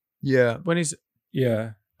Yeah. when he's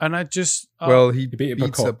Yeah. and I just Well, he beat up a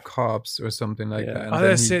beats cop. up cops or something like Yeah. that, and Oh, then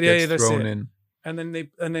that's he it, yeah, gets that's thrown it. in.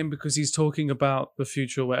 and then because he's talking about the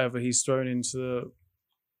future or whatever, he's thrown into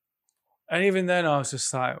And even then, I was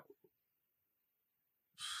just like,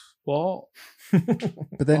 what?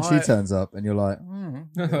 But then she Why- turns up, and you're like,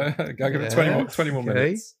 Gotta give it Yeah, 20 more okay.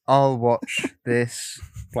 minutes. I'll watch this.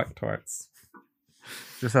 Black tights.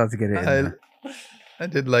 Just had to get it in there. I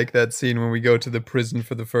did like that scene when we go to the prison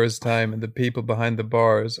for the first time and the people behind the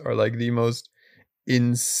bars are like the most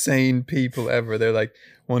insane people ever. They're like,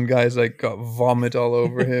 one guy's like got vomit all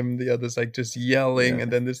over him, the other's like just yelling, Yeah.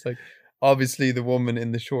 and then there's like obviously the woman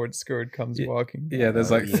in the short skirt comes Yeah, walking. Yeah,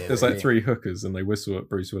 there's Oh, like yeah, there's like yeah. 3 hookers and they whistle at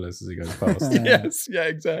Bruce Willis as he goes past. Yes, yeah,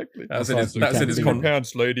 exactly. That's That's in his fast as you can be.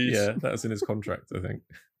 contract. ladies. Yeah, that's in his contract, I think.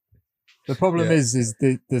 the problem Yeah. is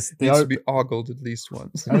the Needs to op- be ogled at least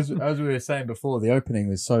once. as we were saying before, the opening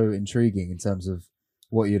was so intriguing in terms of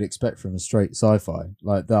what you'd expect from a straight sci-fi.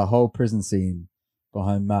 Like that whole prison scene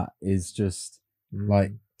behind Matt is just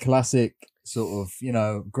like classic sort of, you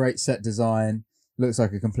know, great set design, looks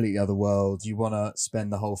like a completely other world. You want to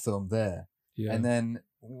spend the whole film there. Yeah. And then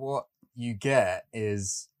what you get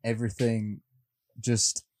is everything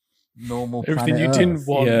just normal Everything planet you didn't Earth.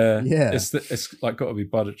 want. Yeah. It's like got to be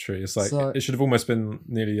budgetary. It's like So- it should have almost been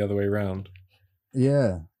nearly the other way around.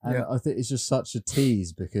 Yeah, and Yeah. I think it's just such a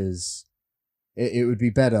tease because it would be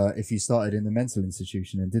better if you started in the mental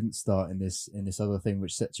institution and didn't start in this other thing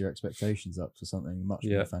which sets your expectations up for something much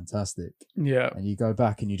Yeah. more fantastic. Yeah. And you go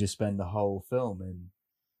back and you just spend the whole film in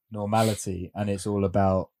normality, and it's all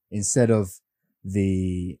about, instead of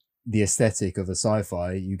the aesthetic of a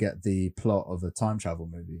sci-fi, you get the plot of a time travel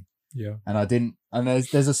movie. Yeah. And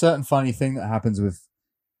there's a certain funny thing that happens with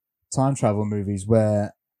time travel movies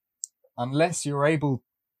where unless you're able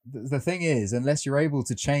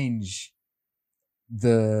to change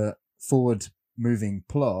the forward moving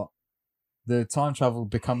plot, the time travel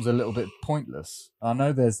becomes a little bit pointless. I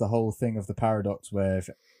know there's the whole thing of the paradox where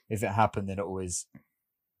if it happened, then it always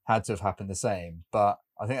had to have happened the same. But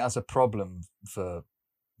I think that's a problem for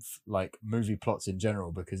like movie plots in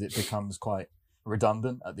general, because it becomes quite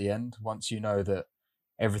redundant at the end once you know that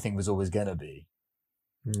everything was always gonna be.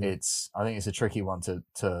 I think it's a tricky one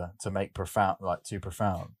to make profound, like too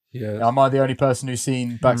profound. Yeah. Am I the only person who's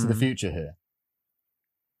seen Back to the Future here?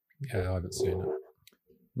 Yeah, I haven't seen it.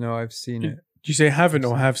 No, I've seen it. Do you say haven't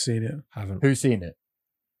or have seen it? Haven't. Who's seen it?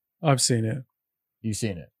 I've seen it. You've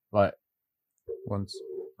seen it, like, Once.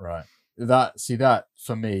 right? That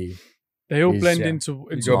for me, They all Is- blend yeah. into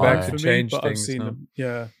You go back one to for change me, but I've things, seen no? them.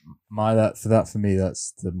 Yeah. for me,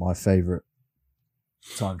 that's my favorite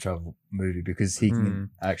time travel movie, because he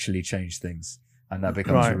can actually change things, and that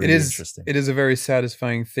becomes Right. really It is interesting. It is a very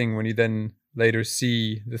satisfying thing when you then later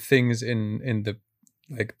see the things in the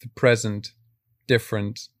like the present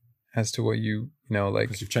different as to what you know, like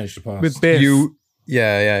Because you've changed the past. With Biff.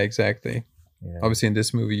 yeah, exactly. Yeah. Obviously in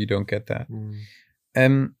this movie you don't get that. Mm.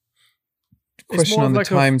 It's Question more on of the like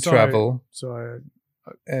time travel. Sorry.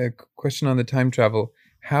 Question on the time travel.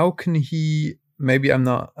 How can he, maybe I'm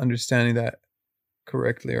not understanding that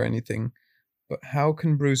correctly or anything, but how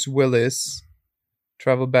can Bruce Willis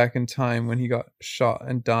travel back in time when he got shot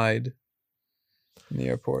and died in the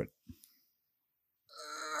airport?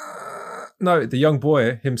 No, the young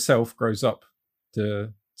boy himself grows up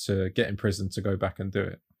to get in prison to go back and do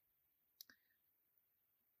it.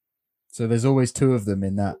 So there's always two of them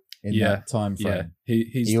in that time frame. Yeah,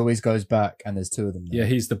 He always goes back, and there's two of them. There. yeah,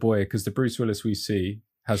 he's the boy, because the Bruce Willis we see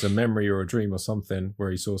has a memory or a dream or something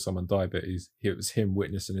where he saw someone die, but it was him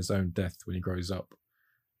witnessing his own death when he grows up.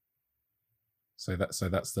 So that's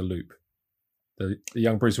the loop. The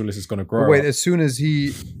young Bruce Willis is going to grow But wait, up. as soon as he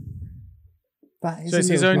That is So it's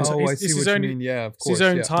a his little own. bit- Oh, I it's see his what own. you mean. Yeah, of It's course. his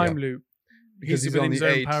own yeah. time loop. Because He's he's within his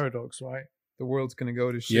only own 8. paradox, right? The world's going to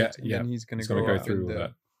go to shit, Yeah, and yeah. then he's going He's to going to grow go up through and, all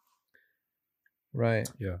that. Right.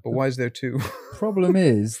 Yeah. But why is there 2? problem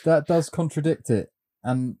is that does contradict it.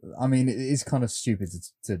 And I mean, it is kind of stupid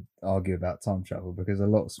to argue about time travel, because a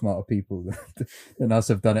lot smarter people than us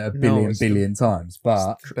have done it a No, billion it's the- times.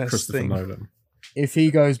 But Best Christopher thing. Nolan. if he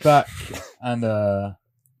goes back and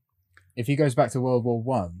if he goes back to World War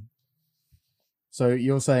One, so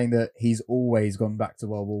you're saying that he's always gone back to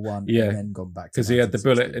World War One, Yeah, and then gone back to Because he had the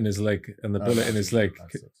bullet 1960? in his leg, and the Oh, bullet in his leg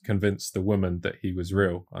that's it. convinced the woman that he was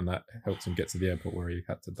real, and that helped him get to the airport where he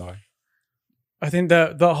had to die. I think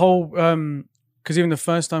that whole because even the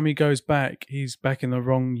first time he goes back, he's back in the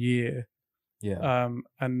wrong year. Yeah.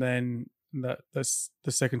 And then that's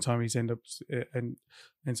the second time he's ends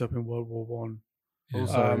up in World War One.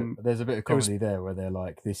 Also, there's a bit of it was- comedy there where they're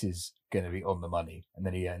like, "This is going to be on the money," and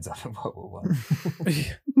then he ends up in World War One.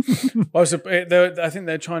 I think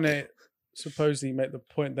they're trying to supposedly make the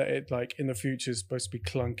point that it, like, in the future is supposed to be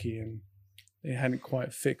clunky and they hadn't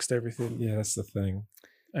quite fixed everything. Yeah, that's the thing.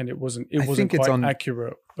 and it wasn't think it's quite on-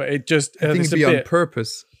 accurate. But it just I think it's it'd be a on bit.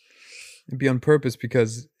 purpose. It'd be on purpose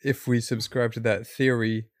because if we subscribe to that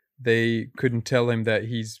theory, they couldn't tell him that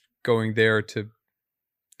he's going there to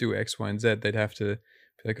do X, Y, and Z. They'd have to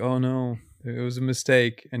be like, "Oh no, it was a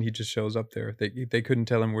mistake," and he just shows up there. They couldn't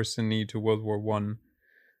tell him we're sending you to World War One,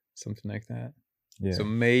 something like that. Yeah. So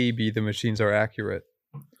maybe the machines are accurate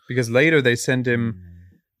because later they send him,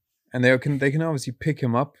 and they can obviously pick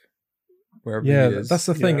him up wherever he is. that's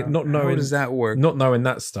the thing. Yeah. Not knowing How does that work? Not knowing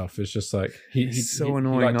that stuff is just like It's so he,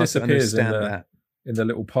 annoying like not to disappears understand that. in the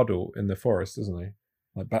little puddle in the forest, doesn't he?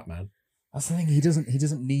 Like Batman. That's the thing. He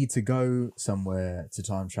doesn't need to go somewhere to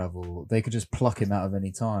time travel. They could just pluck him out of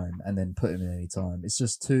any time and then put him in any time. It's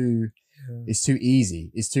just too. It's too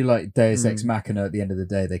easy. It's too like Deus Ex Machina. At the end of the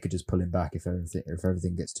day, they could just pull him back if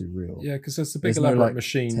everything gets too real. Yeah, because there's the big There's no, elaborate like,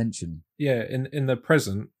 machine. tension. Yeah, in the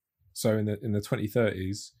present, so in the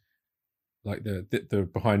 2030s, like the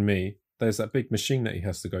behind me, there's that big machine that he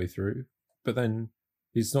has to go through, but then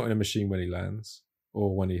he's not in a machine when he lands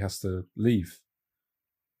or when he has to leave.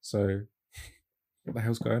 So what the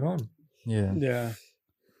hell's going on? Yeah. Yeah.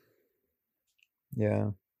 Yeah.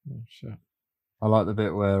 Oh, shit. I like the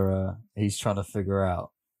bit where he's trying to figure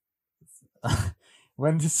out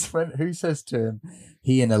when who says to him,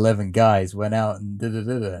 he and 11 guys went out and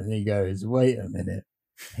da-da-da-da, and he goes, wait a minute,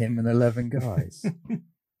 him and 11 guys.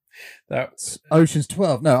 That's Ocean's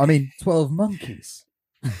 12. No, I mean 12 monkeys.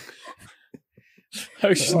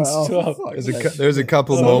 Ocean's Oh, 12. fuck. There's a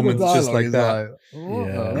couple Some of the moments just dialogue like is that. what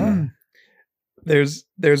the Yeah. hell?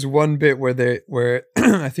 There's one bit where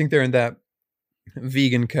I think they're in that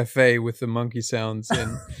vegan cafe with the monkey sounds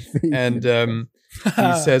in, and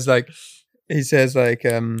he says like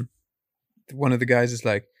one of the guys is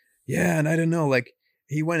like, yeah, and I don't know, like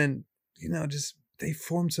he went and just they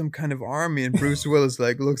formed some kind of army, and Bruce Willis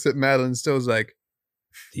like looks at Madeline Stowe's like,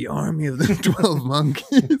 the army of the 12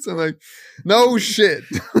 monkeys. I'm like, no shit.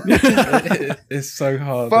 it's so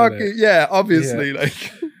hard. Fuck isn't it. Yeah, obviously.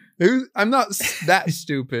 Like, I'm not that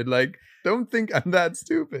stupid. Like, don't think I'm that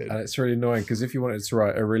stupid. And it's really annoying because if you wanted to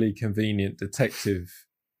write a really convenient detective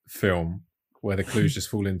film where the clues just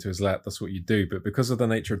fall into his lap, that's what you do. But because of the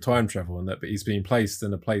nature of time travel and that he's being placed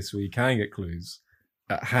in a place where you can get clues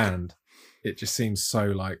at hand, it just seems so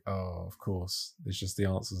like, oh, of course, it's just the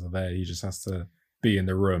answers are there. He just has to be in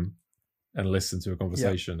the room and listen to a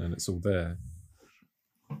conversation, and it's all there.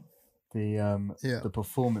 The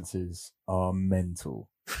performances are mental.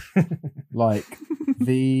 Like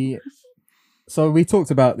so we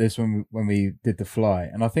talked about this when we did The Fly,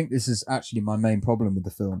 and I think this is actually my main problem with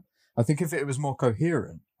the film. I think if it was more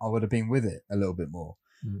coherent, I would have been with it a little bit more.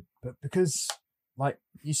 But because like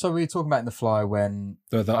we were talking about in The Fly when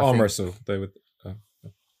The arm wrestle, they would.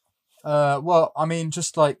 Well, I mean,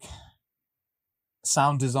 just like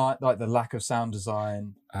sound design, like the lack of sound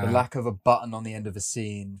design, the lack of a button on the end of a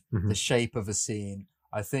scene, the shape of a scene.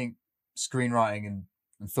 I think screenwriting and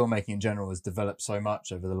filmmaking in general has developed so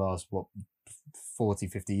much over the last 40,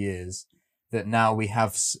 50 years that now we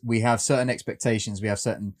have certain expectations. We have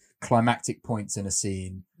certain climactic points in a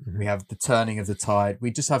scene. We have the turning of the tide.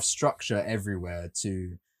 We just have structure everywhere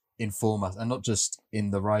to inform us, and not just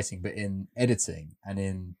in the writing, but in editing and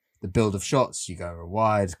in the build of shots. You go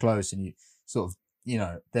wide, close, and you sort of,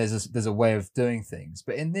 there's a way of doing things.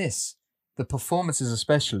 But in this, the performances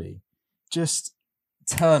especially just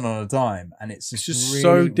turn on a dime, and it's just really,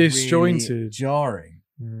 so disjointed, really jarring.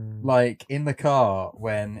 Like in the car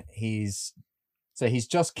when he's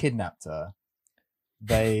just kidnapped her.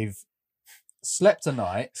 They've slept a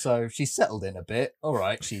night, so she's settled in a bit. All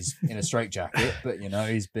right, she's in a straitjacket, but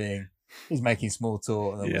he's making small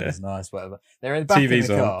talk. The weather's nice, whatever. They're in the back TV's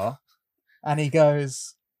of the on. car, and he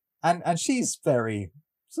goes, and she's very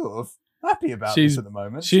sort of happy about this at the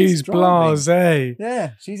moment. She's driving. blasé.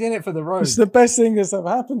 Yeah, she's in it for the road. It's the best thing that's ever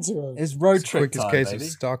happened to her. It's road It's the trip quickest time, case baby. of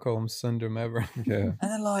Stockholm syndrome ever. Yeah.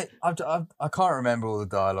 And then I can't remember all the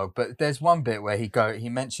dialogue, but there's one bit where he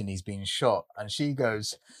mentioned he's been shot, and she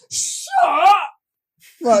goes, "Shot!"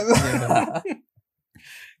 Like,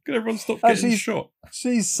 Could everyone stop And getting she's- shot?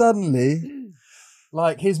 she's suddenly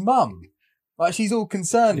like his mum. Like she's all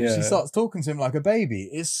concerned. And Yeah. she starts talking to him like a baby.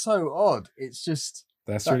 It's so odd. It's just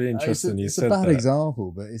That's really interesting. You It's said a bad that.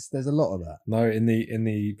 example, but there's a lot of that. No, in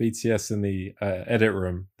the BTS in the edit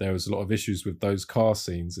room, there was a lot of issues with those car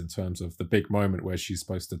scenes in terms of the big moment where she's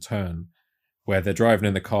supposed to turn, where they're driving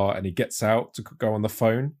in the car and he gets out to go on the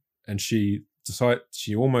phone, and she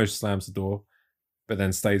almost slams the door, but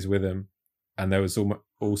then stays with him, and there was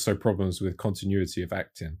also problems with continuity of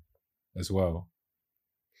acting as well.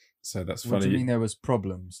 So that's What do funny. you mean there was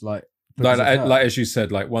problems? Like Like because of her? as you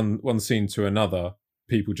said, like one scene to another,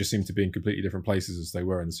 people just seem to be in completely different places as they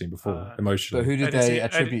were in the scene before, emotionally. But who did they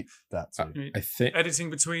attribute that to? I think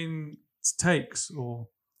editing between takes, or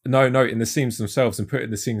no, in the scenes themselves and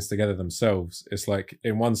putting the scenes together themselves. It's like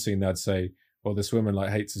in one scene they'd say, "Well, this woman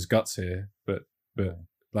like hates his guts here," but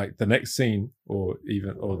like the next scene or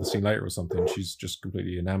the scene later or something, she's just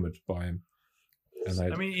completely enamored by him.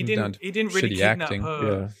 And I mean, he didn't really shitty kidnap acting.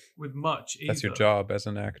 her with much either. That's your job as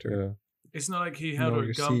an actor. It's not like he held Know her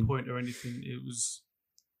your at scene. gunpoint or anything. It was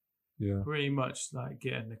pretty much like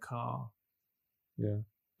get in the car. Yeah.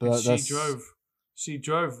 But She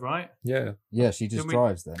drove, right? Yeah. Yeah, she just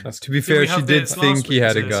drives then. That's To be we fair, have she did this think last he week,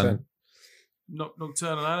 had a so- gun.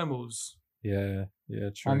 Nocturnal Animals. yeah,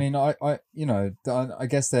 true. I mean, I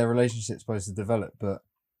guess their relationship's supposed to develop, but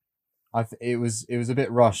it was a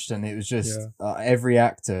bit rushed, and it was just every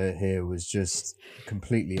actor here was just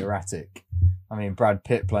completely erratic. I mean, Brad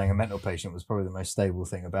Pitt playing a mental patient was probably the most stable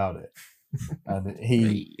thing about it, and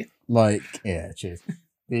he cheers.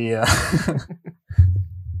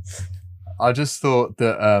 I just thought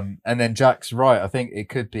that, and then Jack's right. I think it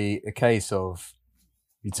could be a case of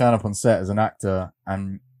you turn up on set as an actor,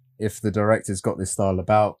 and if the director's got this style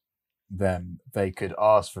about them, they could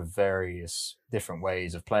ask for various different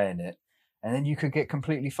ways of playing it, and then you could get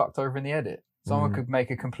completely fucked over in the edit. Someone could make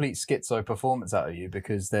a complete schizo performance out of you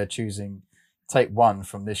because they're choosing take 1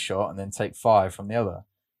 from this shot and then take 5 from the other,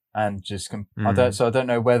 and just I don't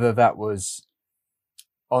know whether that was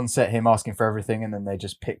on set him asking for everything and then they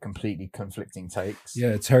just pick completely conflicting takes.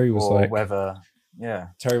 Yeah, Terry was or like whether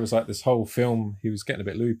Terry was like this whole film he was getting a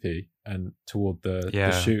bit loopy and toward the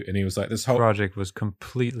shoot, and he was like this whole project was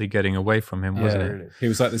completely getting away from him, wasn't it? Really. He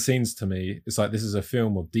was like, the scenes to me, it's like this is a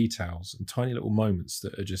film of details and tiny little moments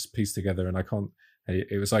that are just pieced together, and I can't.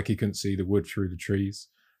 It was like he couldn't see the wood through the trees.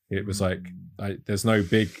 It was like there's no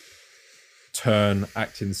big turn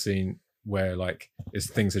acting scene where like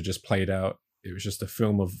things are just played out. It was just a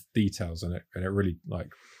film of details, and it really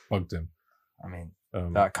like bugged him. I mean,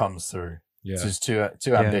 that comes through. Yeah, it's just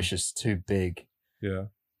too ambitious, too big. Yeah.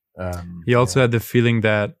 He also had the feeling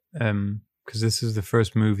that because this is the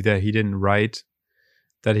first movie that he didn't write,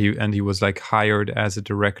 that he was like hired as a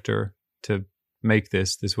director to make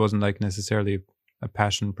this. This wasn't like necessarily a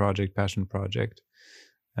passion project.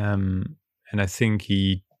 And I think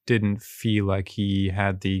he didn't feel like he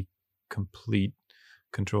had the complete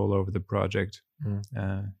control over the project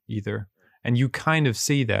either. And you kind of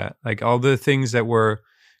see that, like all the things that we're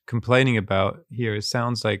complaining about here, it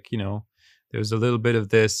sounds like, there was a little bit of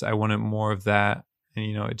this, I wanted more of that.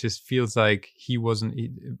 And, it just feels like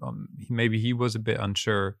maybe he was a bit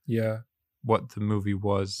unsure what the movie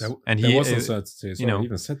was. There was uncertainty as well. He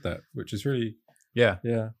even said that, which is really... Yeah.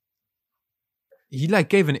 He like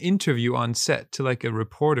gave an interview on set to like a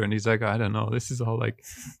reporter, and he's like, I don't know, this is all like...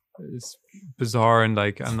 it's bizarre, and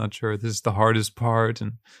like I'm not sure this is the hardest part,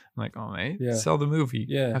 and I'm like, oh mate, sell the movie,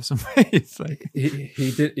 have some faith. Like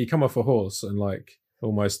he come off a horse and like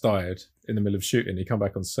almost died in the middle of shooting. He come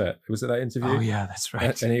back on set. Was it that interview? Oh yeah, that's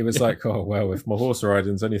right. And he was like, oh well, if my horse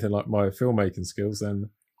riding's anything like my filmmaking skills, then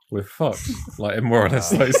we're fucked. Like more or less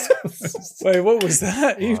those. Wait, what was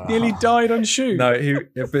that? He nearly died on shoot. No,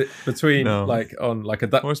 between like on like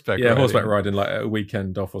a horseback riding like a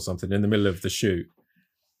weekend off or something in the middle of the shoot.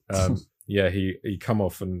 He come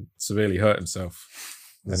off and severely hurt himself.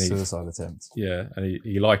 And suicide attempt. Yeah, and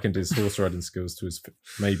he likened his horse riding skills to his,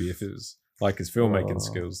 maybe if it was like his filmmaking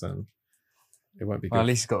skills, then it won't be good. Well, at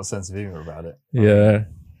least he's got a sense of humor about it. Yeah.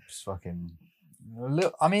 Just fucking...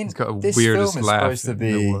 Look, I mean, he's got a this weirdest film is laugh supposed to in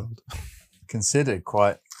the be world. considered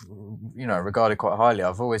quite, regarded quite highly.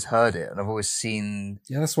 I've always heard it, and I've always seen.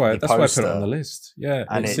 Yeah, that's why I put it on the list. Yeah,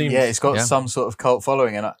 and it's got some sort of cult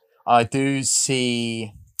following, and I do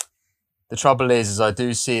see. The trouble is I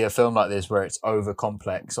do see a film like this where it's over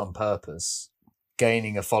complex on purpose,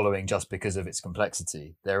 gaining a following just because of its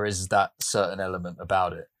complexity. There is that certain element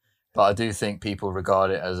about it, but I do think people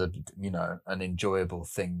regard it as an enjoyable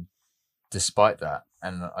thing, despite that,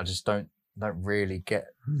 and I just don't really get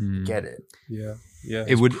it. Yeah.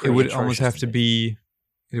 It would almost have to be.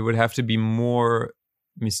 It would have to be more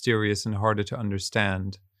mysterious and harder to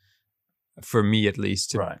understand, for me at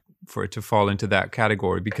least, for it to fall into that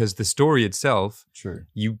category, because the story itself,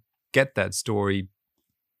 you get that story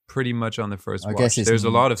pretty much on the first watch. Guess there's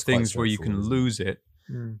a lot of things where you can lose it,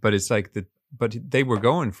 but it's like but they were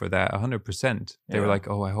going for that 100%. They were like,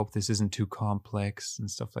 oh, I hope this isn't too complex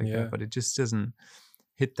and stuff like that, but it just doesn't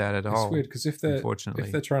hit that at all. It's weird because if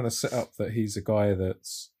they're trying to set up that he's a guy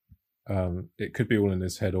that's it could be all in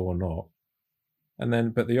his head or not,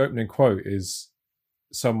 but the opening quote is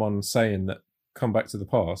someone saying that come back to the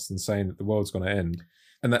past and saying that the world's going to end,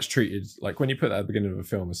 and that's treated like when you put that at the beginning of a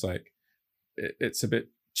film, it's like it's a bit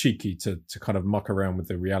cheeky to kind of muck around with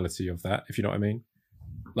the reality of that, if you know what I mean.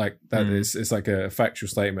 Like that is it's like a factual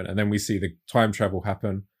statement, and then we see the time travel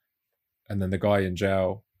happen, and then the guy in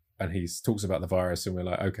jail, and he talks about the virus, and we're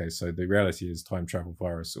like, okay, so the reality is time travel,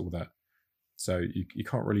 virus, all that. So you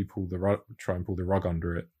can't really try and pull the rug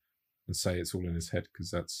under it and say it's all in his head,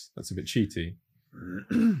 because that's a bit cheaty.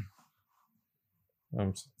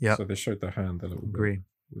 So they showed their hand a little bit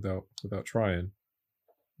without trying.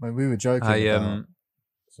 When we were joking about...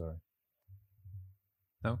 Sorry.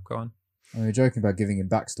 No, go on. We were joking about giving him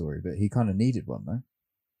backstory, but he kind of needed one,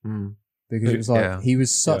 though. Because Who- it was like, Yeah. he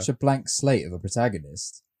was such a blank slate of a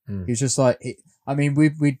protagonist. Mm. He was just like...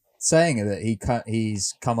 we're saying that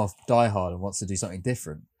he's come off Die Hard and wants to do something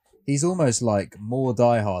different. He's almost like more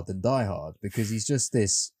Die Hard than Die Hard, because he's just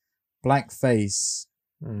this blank face,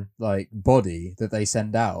 like, body that they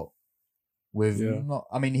send out with not...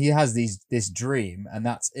 I mean, he has this dream, and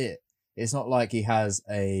that's it. It's not like he has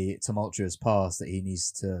a tumultuous past that he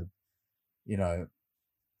needs to, kind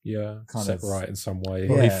set of right in some way.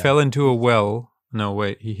 Well, he Yeah. fell into a well. No,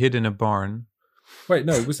 wait, he hid in a barn. Wait,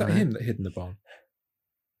 no, was that him that hid in the barn?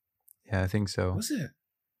 Yeah, I think so. Was it?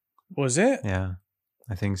 Was it? Yeah,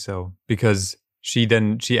 I think so. Because she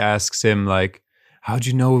asks him, like, how'd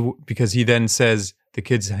you know? Because he then says the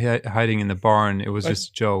kid's hiding in the barn. It was just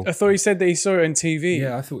a joke. I thought he said that he saw it on TV.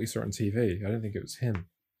 Yeah, I thought he saw it on TV. I don't think it was him.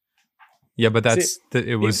 Yeah, but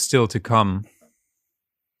it was still to come.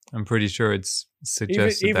 I'm pretty sure it's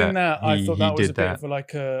suggested even that he, I thought that was a did bit that. of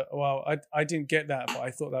like a... Well, I didn't get that, but I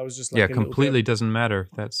thought that was just like Yeah, a little completely bit, doesn't matter.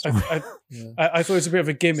 That's I thought it was a bit of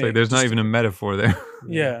a gimmick. it's like there's not just- even a metaphor there.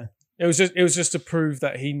 Yeah. It was just to prove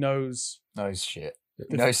that he knows Knows shit.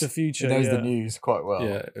 the future. He knows yeah. the news quite well.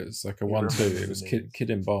 Yeah, it was like a He 1-2. remembers It was the kid, news. kid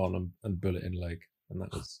in barn and bullet in leg, and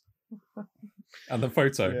that was. And the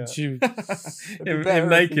photo, Yeah. him better if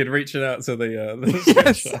naked, reaching out to the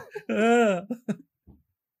stretcher.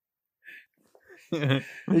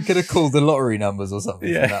 He could have called the lottery numbers or something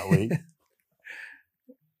Yeah. for that week.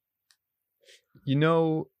 You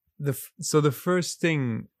know, so the first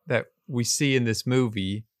thing that we see in this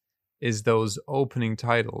movie is those opening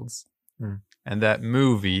titles and that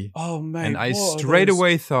movie. Oh man! And I what are straight those-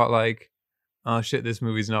 away thought, like, oh shit, this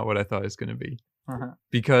movie's not what I thought it's going to be.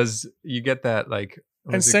 Because you get that, like,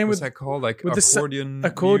 And same what's with- that called? Like with the accordion,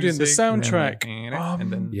 accordion, the music, soundtrack.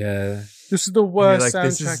 and then Yeah, This is the and you're worst like,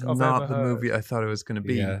 this soundtrack is I've not ever the heard. movie I thought it was going to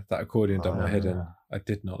be. yeah, that accordion done my head in. I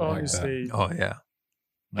did not like that. Honestly, Oh yeah,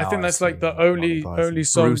 I think that's like the Monty only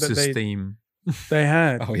song Bruce's that they theme. they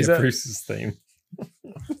had. Oh is, yeah, that, Bruce's theme.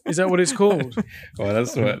 is that what it's called? Well,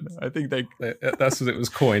 that's what I think that's what it was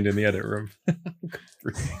coined in the edit room.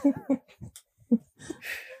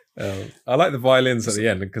 I like the violins at the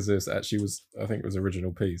end because it I think it was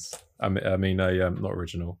original piece. I mean, not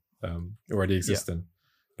original, already existing,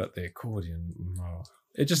 but the accordion,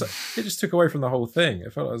 it just took away from the whole thing.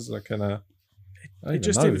 It felt like it was like It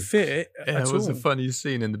just didn't fit it Yeah, at it was all. a funny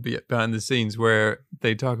scene in the behind the scenes where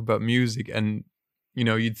they talk about music, and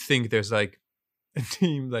you'd think there's like a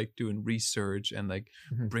team like doing research and like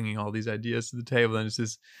bringing all these ideas to the table, and it's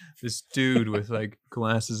this dude with like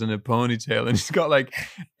glasses and a ponytail, and he's got like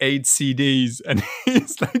 8 CDs, and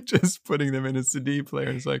he's like just putting them in a CD player,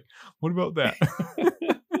 and it's like, what about that?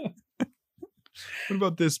 What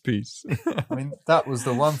about this piece? I mean, that was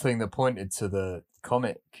the one thing that pointed to the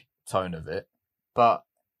comic tone of it, but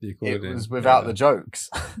the it accordion. was without the jokes.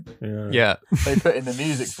 Yeah, They put in the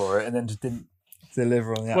music for it and then just didn't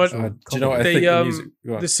deliver on the Well, actual Do you know what I They, think? The music,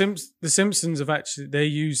 go on. the Simpsons have actually they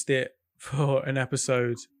used it for an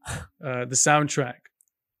episode, the soundtrack.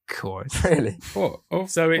 of course. Really? What? Oh,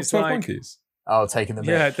 So it's 12 like- Monkeys? Oh, taking the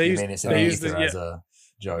Yeah, mic. they You used- mean it's they in used ether the- as a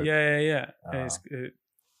joke? Yeah. Ah. And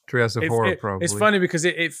Treehouse of Horror, probably. It's funny because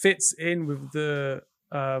it fits in with the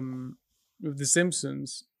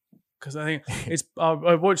Simpsons, because I think it's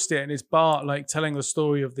I watched it and it's Bart like telling the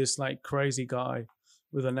story of this like crazy guy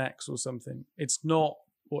with an axe or something. It's not,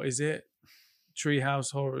 what is it?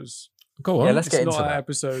 Treehouse Horrors. Go on. Yeah, let's It's get not into an that.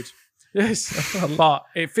 episode. Yes, but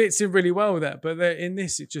it fits in really well with that. But in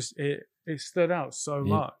this, it stood out so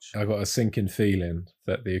Yeah. much. I got a sinking feeling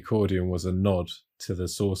that the accordion was a nod to the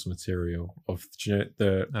source material of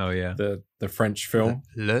Oh yeah. the French film.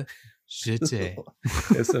 Le Jeté.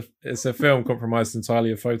 It's a film comprised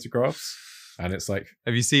entirely of photographs, and it's like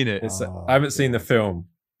Have you seen it? I haven't seen the film.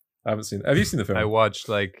 Have you seen the film? I watched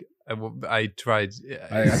like I tried.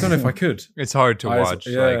 I don't know if I could. It's hard to watch.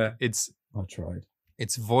 Yeah. Like I tried.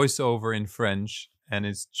 it's voiceover in French, and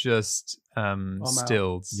it's just out.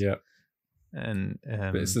 stills. Yeah, And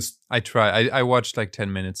but it's just I watched like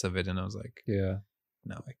 10 minutes of it, and I was like, yeah.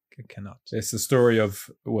 no, I cannot. It's the story of,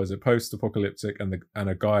 was it post-apocalyptic, and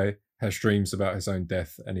a guy has dreams about his own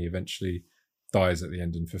death, and he eventually dies at the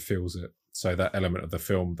end and fulfills it. So that element of the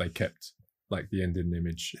film, they kept like the ending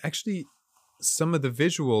image. Actually, some of the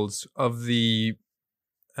visuals of the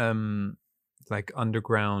like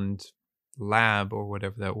underground lab or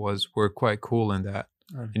whatever that was were quite cool in that.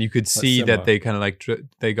 And you could see similar. that they kind of like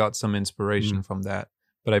they got some inspiration from that.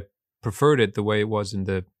 But I preferred it the way it was in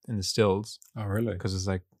the stills. Oh, really? Because it's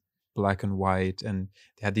like black and white, and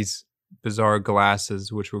they had these bizarre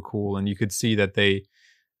glasses which were cool, and you could see that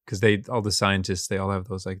because all the scientists, they all have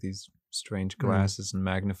those like these strange glasses and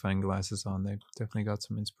magnifying glasses on. They definitely got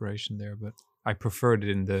some inspiration there, but I preferred it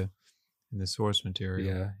in the source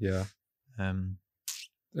material. Yeah.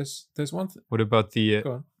 There's one thing. What about the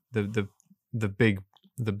Go on.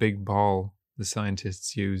 the big ball the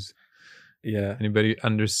scientists use? Yeah. Anybody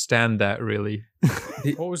understand that really?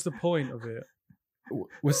 What was the point of it?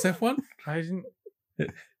 Was there one? I didn't.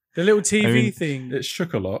 The little TV thing. It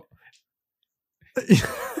shook a lot.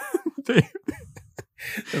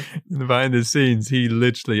 Behind the scenes, he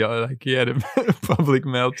literally he had a public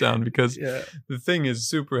meltdown because the thing is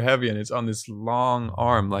super heavy and it's on this long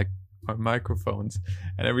arm like our microphones,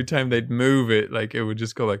 and every time they'd move it, like it would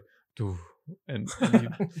just go like, doof, and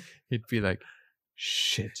he'd be like,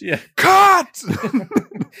 shit, cut.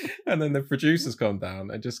 And then the producers come down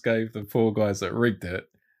and just gave the poor guys that rigged it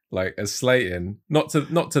like a slating, not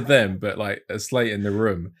to them, but like a slate in the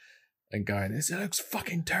room, and going, "It looks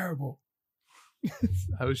fucking terrible."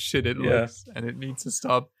 How shit it looks, and it needs to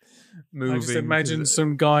stop moving. I just imagine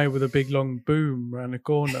some guy with a big long boom around the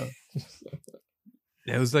corner.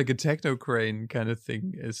 It was like a techno crane kind of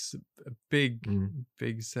thing. It's a big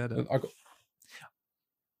setup. I've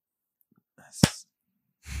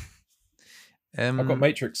got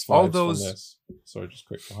Matrix vibes all those, from this. Sorry, just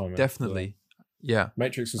quick behind me. Definitely. Yeah.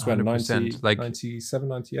 Matrix was when 90, like 97,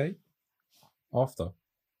 98? After.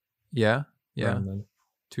 Yeah. Then.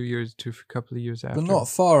 2 years, couple of years after. But not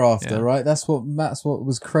far after, right? That's what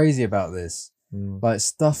was crazy about this. Like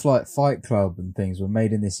stuff like Fight Club and things were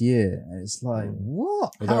made in this year, and it's like,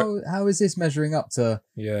 what? How is this measuring up to?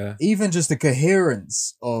 Even just the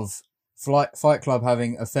coherence of Fight Club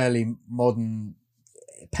having a fairly modern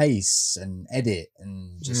pace and edit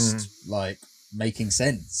and just like making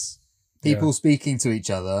sense. People speaking to each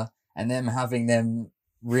other and them having them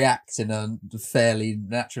react in a fairly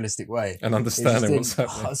naturalistic way and understanding what's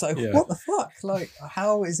happening. I was like, what the fuck? Like,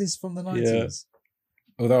 how is this from the 90s?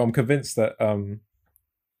 Although I'm convinced that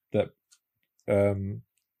that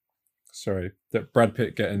Brad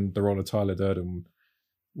Pitt getting the role of Tyler Durden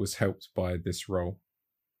was helped by this role.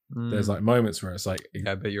 There's like moments where it's like,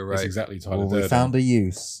 I bet you're right. It's exactly Tyler Durden. We found a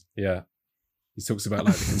use. Yeah, he talks about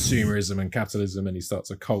like the consumerism and capitalism, and he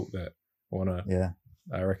starts a cult that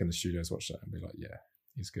I reckon the studios watch that and be like, yeah,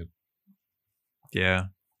 he's good. Yeah,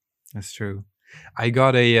 that's true. I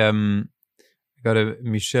got a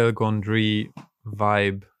Michel Gondry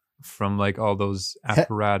vibe from like all those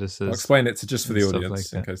apparatuses. I'll explain it just for the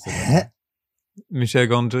audience in case they don't know. Michel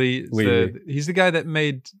Gondry, he's the guy that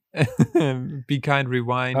made Be Kind,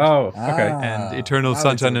 Rewind. Oh, okay. And Eternal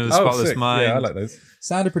Sunshine of the Spotless Mind. Yeah, I like those.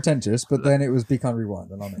 Sounded pretentious, but then it was Be Kind, Rewind.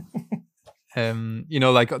 I love it. You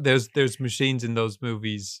know, like there's machines in those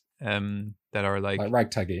movies that are like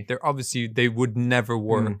ragtaggy. They're obviously, they would never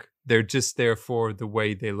work. They're just there for the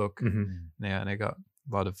way they look. Yeah, and I got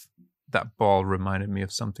a lot of that ball reminded me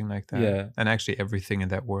of something like that. Yeah, and actually everything in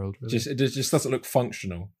that world. Really. It just doesn't look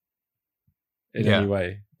functional in any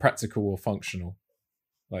way, practical or functional,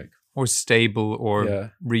 like or stable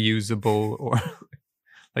or reusable or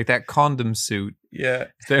like that condom suit. Yeah,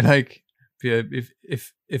 they're like, if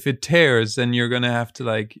it tears, then you're gonna have to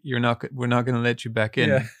like we're not gonna let you back in.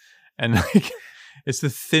 Yeah. And like it's the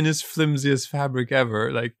thinnest, flimsiest fabric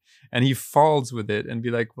ever. Like, and he falls with it and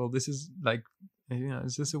be like, well, this is like, you know,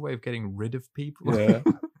 is this a way of getting rid of people? Yeah.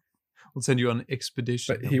 We'll send you on an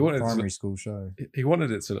expedition. But he wanted primary school show. He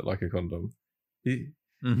wanted it to look like a condom. He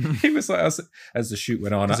was like, as the shoot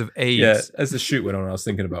went on, because of AIDS. Yeah, as the shoot went on, I was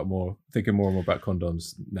thinking more and more about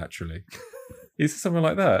condoms naturally. Is it something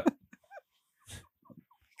like that?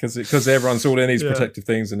 Because everyone's all in these protective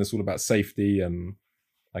things, and it's all about safety and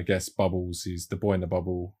I guess bubbles. He's the boy in the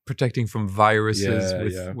bubble, protecting from viruses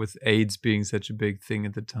with AIDS being such a big thing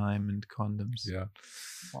at the time, and condoms. Yeah,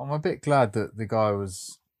 well, I'm a bit glad that the guy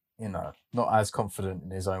was, you know, not as confident in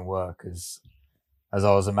his own work as I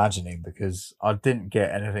was imagining, because I didn't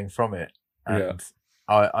get anything from it, and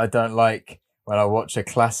I don't like when I watch a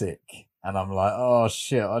classic and I'm like, oh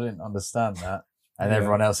shit, I didn't understand that, And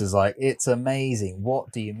everyone else is like, it's amazing.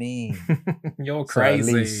 What do you mean? You're So at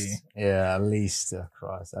crazy. least, at least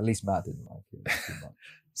Matt didn't like it too much.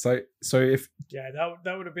 So if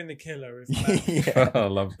that would have been the killer if Matt, I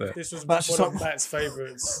love that. this was Matt's just one of like- Matt's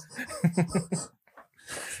favourites.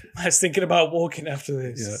 Matt's thinking about walking after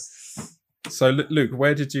this. Yeah. So Luke,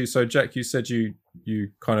 where did you? So Jack, you said you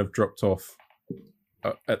kind of dropped off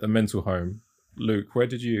at the mental home. Luke, where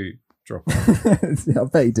did you drop off? I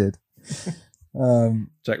bet he did.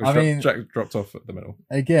 Jack dropped off at the middle.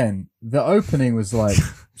 Again, the opening was like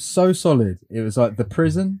so solid. It was like the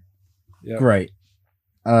prison. Yeah. Great.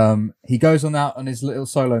 He goes out on his little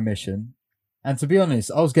solo mission. And to be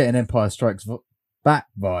honest, I was getting Empire Strikes Back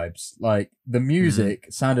vibes. Like the music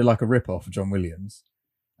sounded like a rip-off of John Williams.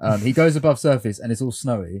 He goes above surface and it's all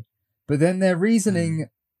snowy. But then their reasoning,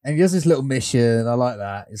 and he does this little mission. I like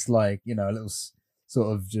that. It's like, a little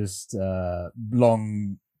sort of just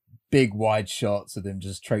long, big wide shots of them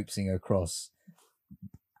just traipsing across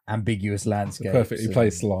ambiguous landscapes. Perfectly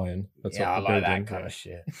placed line. I like that kind of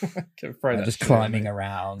shit. And just climbing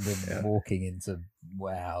around and walking into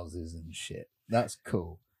warehouses and shit. That's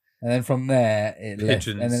cool. And then from there, it left.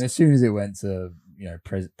 And then as soon as it went to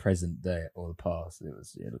present day or the past,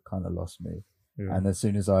 it kind of lost me. Yeah. And as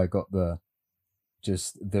soon as I got the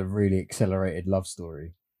really accelerated love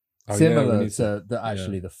story, similar to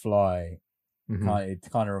The Fly,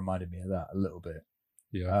 it kind of reminded me of that a little bit.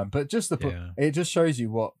 Yeah. But just it just shows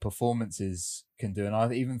you what performances can do. And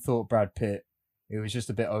I even thought Brad Pitt, it was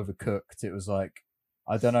just a bit overcooked. It was like,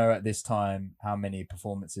 I don't know at this time how many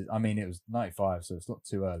performances. I mean, it was 95, so it's not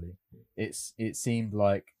too early. It seemed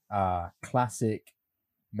like a classic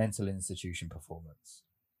mental institution performance.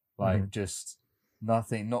 Like just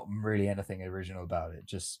nothing, not really anything original about it.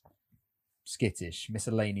 Just skittish,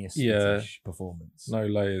 miscellaneous skittish performance. No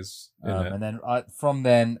layers in it. And then from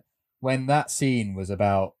then, when that scene was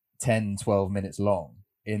about 10, 12 minutes long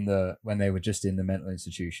when they were just in the mental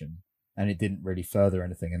institution and it didn't really further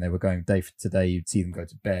anything and they were going day to day, you'd see them go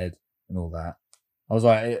to bed and all that. I was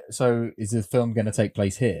like, so is the film going to take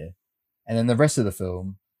place here? And then the rest of the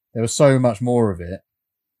film, there was so much more of it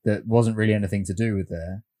that wasn't really anything to do with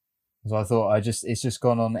there. So I thought it's just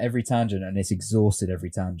gone on every tangent and it's exhausted every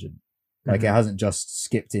tangent. Like it hasn't just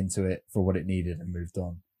skipped into it for what it needed and moved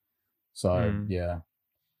on. So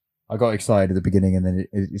I got excited at the beginning and then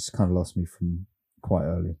it just kind of lost me from quite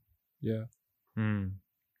early. Yeah.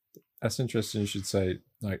 That's interesting. You should say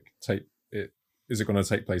is it going to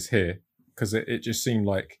take place here? Because it just seemed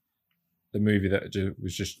like the movie that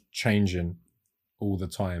was just changing all the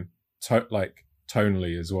time, like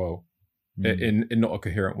tonally as well, in not a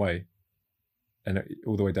coherent way, and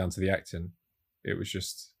all the way down to the acting. It was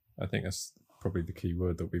just, I think that's probably the key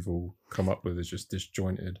word that we've all come up with, is just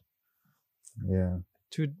disjointed. Yeah.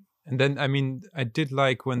 And then, I mean, I did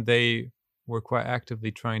like when they were quite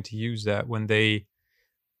actively trying to use that when they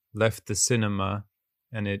left the cinema,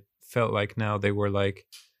 and it felt like now they were like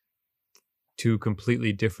two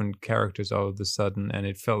completely different characters all of a sudden, and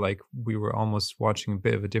it felt like we were almost watching a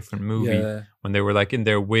bit of a different movie when they were like in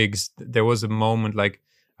their wigs. There was a moment like,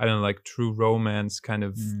 I don't know, like True Romance kind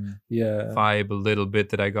of vibe a little bit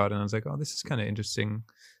that I got, and I was like, oh, this is kind of interesting.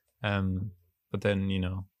 But then,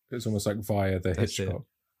 it was almost like via the Hitchcock.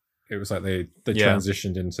 It was like they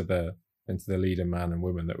transitioned into the leading man and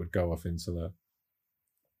woman that would go off into the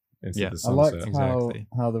sunset. I liked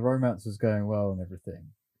how the romance was going well and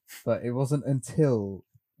everything, but it wasn't until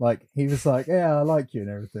like he was like, yeah, I like you and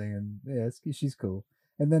everything, and yeah, she's cool.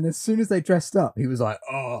 And then as soon as they dressed up, he was like,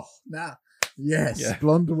 oh, nah. Yes,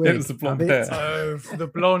 blonde wig. It was the blonde hair. Oh, the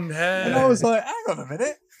blonde hair. And I was like, hang on a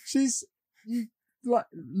minute. She's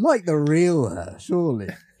like the real her, surely.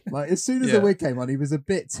 Like as soon as the wig came on, he was a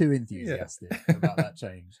bit too enthusiastic about that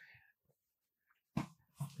change.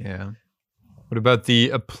 Yeah. What about the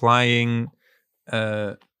applying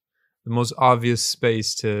the most obvious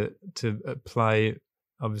space to apply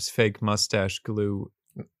of his fake mustache glue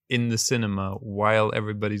in the cinema while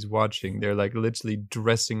everybody's watching? They're like literally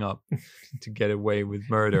dressing up to get away with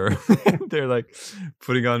murder. They're like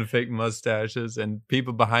putting on fake mustaches, and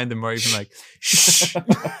people behind them are even like, shh.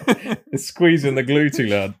 They're squeezing the glue too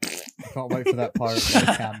loud. I can't wait for that Pirate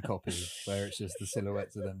Bay cam copy where it's just the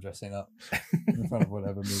silhouettes of them dressing up in front of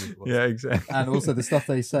whatever movie it was. Yeah, exactly. And also the stuff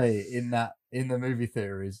they say in the movie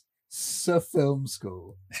theater is "Sir Film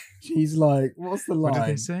School." She's like, what's the line? What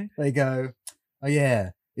did they say? They go, oh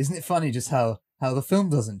yeah, isn't it funny just how the film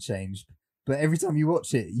doesn't change, but every time you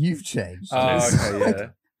watch it, you've changed. Oh, okay, yeah.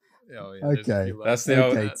 Oh, yeah, okay, that's the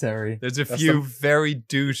okay, Terry. There's a few very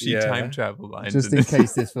douchey time travel lines. Just in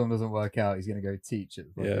case this film doesn't work out, he's going to go teach it.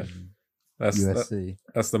 Yeah, USC.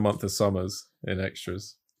 That's the month of summers in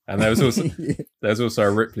extras. And there was also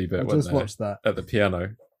a Ripley bit I just watched that at the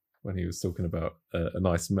piano when he was talking about a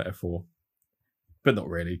nice metaphor, but not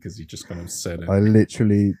really because he just kind of said it. I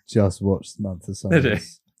literally just watched Month of Did you?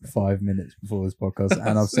 Summers 5 minutes before this podcast,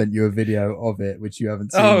 and I've sent you a video of it, which you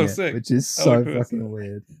haven't seen Oh, yet, sick. which is Oh, so cool. fucking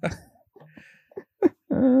weird.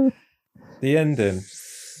 The ending.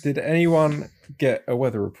 Did anyone get a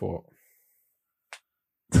weather report?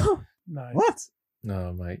 No. What?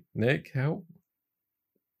 No, mate. Nick, help.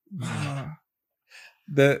 No.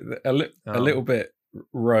 A little bit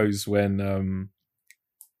rose when the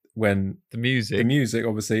music. the music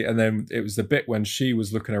obviously, and then it was the bit when she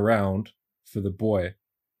was looking around for the boy,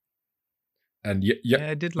 and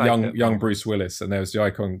I did like that young moment. Bruce Willis, and there was the eye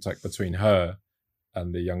contact between her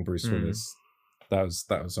and the young Bruce Willis. That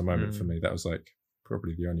was a moment for me. That was like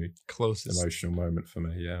probably the only Closest. emotional moment for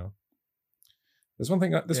me. Yeah. There's one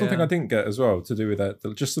thing I didn't get as well to do with that,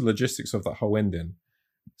 just the logistics of that whole ending.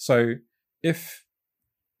 So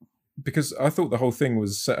because I thought the whole thing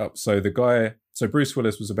was set up so Bruce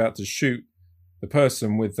Willis was about to shoot the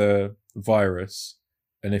person with the virus,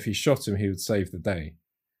 and if he shot him, he would save the day.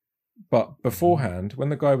 But beforehand, when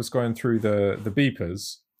the guy was going through the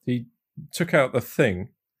beepers, he took out the thing.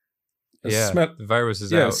 The virus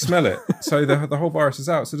is Yeah, out. smell it. So the whole virus is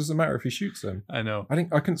out. So it doesn't matter if he shoots them. I know. I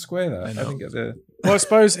couldn't square that. I know. didn't get the. Well, I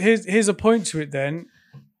suppose here's a point to it then.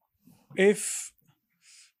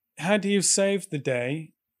 Had he have saved the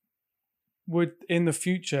day, would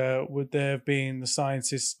there have been the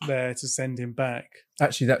scientists there to send him back?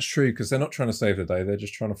 Actually, that's true because they're not trying to save the day. They're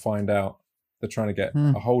just trying to find out. They're trying to get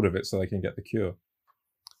a hold of it so they can get the cure.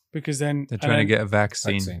 Because then They're trying to get a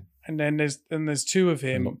vaccine. and then there's two of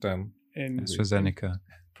him Lockdown. in AstraZeneca.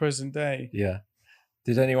 present day. Yeah.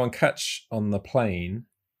 Did anyone catch on the plane?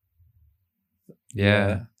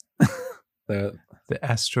 Yeah. The The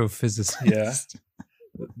astrophysicist.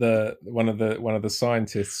 Yeah. one of the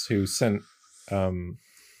scientists who sent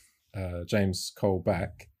James Cole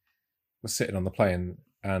back was sitting on the plane,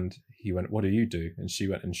 and he went, "What do you do?" And she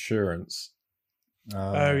went, "Insurance."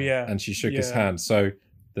 Oh yeah. And she shook his Yeah. hand. So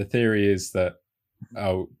the theory is that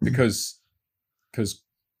because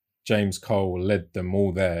James Cole led them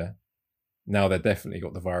all there, now they've definitely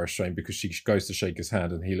got the virus strain, because she goes to shake his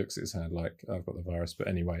hand and he looks at his hand like, "I've got the virus," but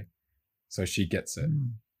anyway, so she gets it.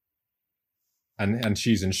 And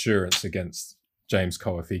she's insurance against James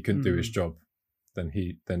Cole. If he couldn't do his job,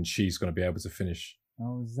 then she's going to be able to finish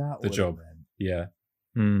Oh, is that the what it job. meant? Yeah.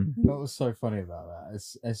 What was so funny about that?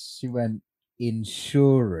 As she went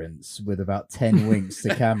insurance with about 10 winks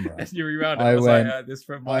to camera. You rewound it. I I was went- like, this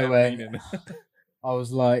from I my went- meaning. I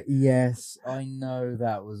was like, yes, I know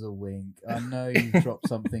that was a wink. I know you dropped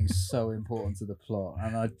something so important to the plot,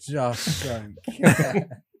 and I just don't care.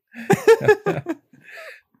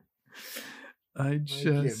 I it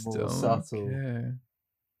just more don't subtle. care.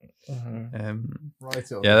 Write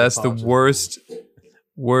it on Yeah, that's the departure.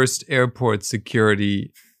 worst airport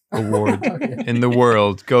security award Yeah. in the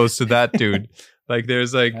world goes to that dude. Like,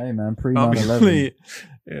 there's like Hey man, pre 9/11. obviously,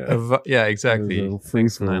 Yeah. yeah, exactly. It was a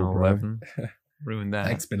Thanks free-for-all, 9/11. Ruined that.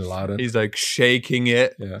 Thanks, Bin Laden. He's like shaking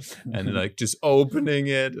it Yeah. and like just opening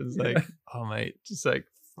it. It's like, oh mate, just like,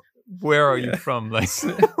 where are you Yeah. from? Like,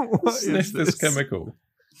 what Sniff is this this? chemical.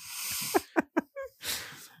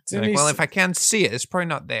 Didn't Like, he well, s- if I can't see it, it's probably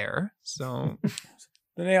not there. So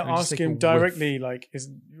Then they Or just ask take a him whiff. directly, like,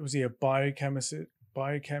 was he a biochemist?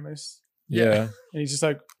 Yeah. And he's just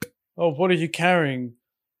like, "Oh, what are you carrying?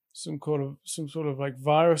 Some sort of like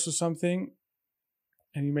virus or something?"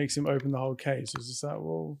 And he makes him open the whole case. It's just like,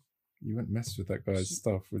 well, You wouldn't mess with that guy's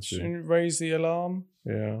stuff, would you? shouldn't raise the alarm.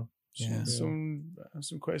 Yeah. Yeah. Some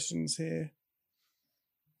questions here.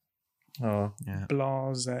 Oh. yeah.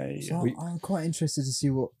 Blase. So I'm quite interested to see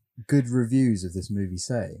what good reviews of this movie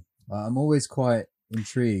say. I'm always quite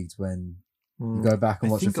intrigued when you go back and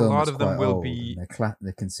I watch a think a film lot that's of them quite will old be- and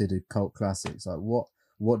they're considered cult classics. Like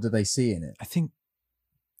what do they see in it? I think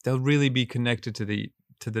they'll really be connected to the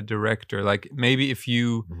director. Like, maybe if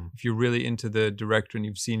you're really into the director and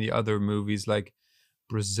you've seen the other movies like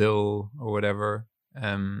Brazil or whatever,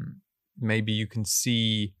 maybe you can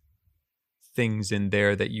see things in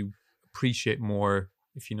there that you appreciate more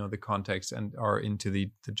if you know the context and are into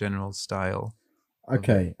the general style.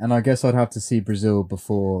 Okay, and I guess I'd have to see Brazil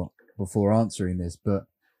before answering this, but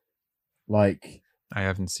like, I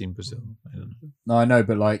haven't seen Brazil. I don't know. no, I know,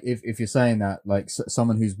 but like, if you're saying that, like,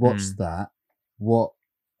 someone who's watched that, what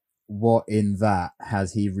in that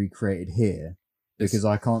has he recreated here? Because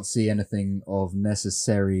I can't see anything of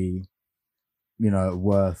necessary,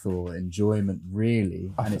 worth or enjoyment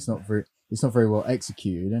really, and it's not very. it's not very well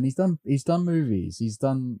executed. And he's done movies.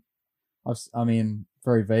 I mean,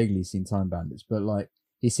 very vaguely seen Time Bandits, but like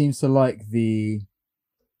he seems to like the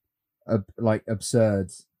like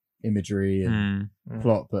absurd imagery and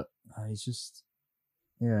plot, but he's just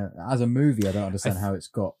as a movie I don't understand how it's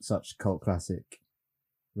got such cult classic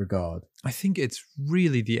regard. I think it's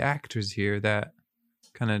really the actors here that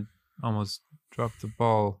kind of almost dropped the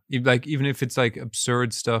ball. Even if it's like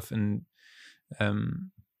absurd stuff, and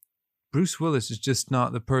Bruce Willis is just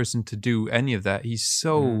not the person to do any of that. He's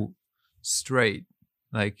so straight.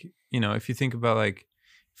 Like, you know, if you think about like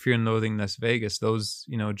Fear and Loathing in Las Vegas, those,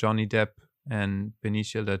 you know, Johnny Depp and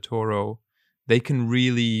Benicio del Toro, they can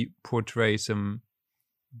really portray some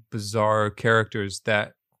bizarre characters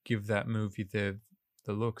that give that movie the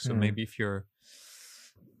look. So maybe if you're,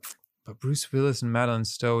 but Bruce Willis and Madeline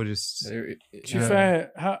Stowe just. To be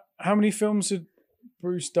fair, how many films had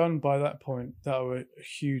Bruce done by that point that were a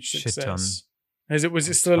huge success? Was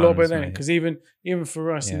it still a lot better then? Because even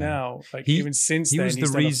for us now, like even since then,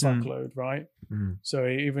 he's done a fuckload, right? So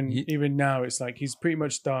even now, it's like he's pretty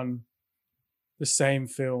much done the same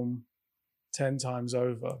film 10 times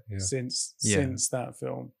over since that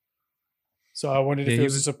film. So I wondered if it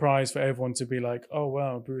was a surprise for everyone to be like, "Oh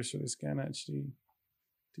wow, Bruce Willis can actually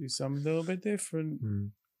do something a little bit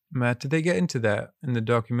different." Matt, did they get into that in the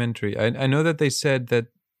documentary? I know that they said that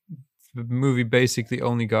the movie basically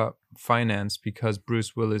only got financed because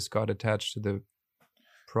Bruce Willis got attached to the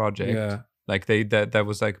project. Yeah. Like that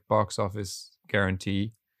was like box office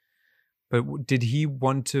guarantee. But did he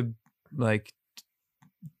want to like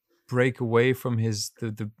break away from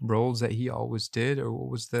the roles that he always did, or what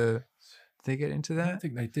was the? Did they get into that? I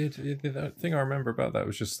think they did. The thing I remember about that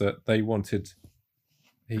was just that they wanted.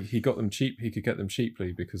 He got them cheap. He could get them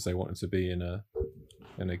cheaply because they wanted to be in a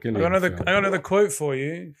Gilliam film. I got another quote for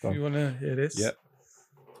you if you want to hear this. Yep.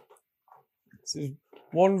 So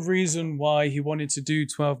one reason why he wanted to do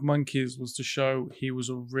 12 Monkeys was to show he was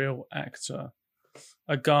a real actor,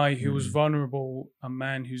 a guy who was vulnerable, a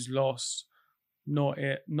man who's lost, not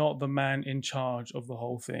the man in charge of the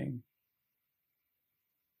whole thing.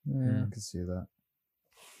 Yeah, I can see that.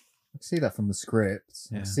 I can see that from the script.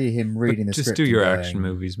 I see him reading the script. Just do your action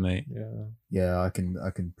movies, mate. Yeah, I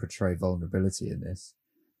can portray vulnerability in this.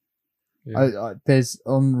 Yeah. There's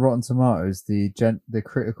on Rotten Tomatoes the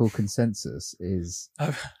critical consensus is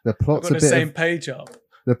the plot's I've got the same page up.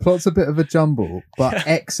 The plot's a bit of a jumble, but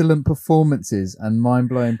excellent performances and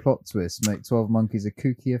mind-blowing plot twists make 12 Monkeys a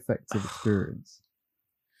kooky, effective experience.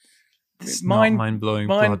 It's mind-blowing.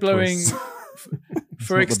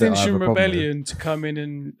 For Extinction Rebellion to come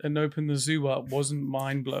in and open the zoo up wasn't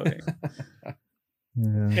mind-blowing.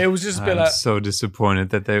 It was just a bit I'm so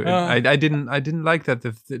disappointed that they. I didn't like that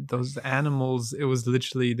those animals. It was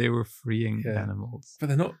literally they were freeing animals, but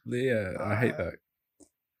they're not. Yeah, I hate that.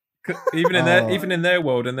 Even in their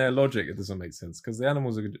world and their logic, it doesn't make sense because the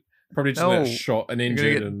animals are probably just shot and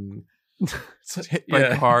injured and hit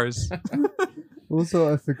by cars.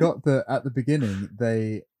 Also, I forgot that at the beginning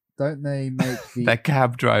they make that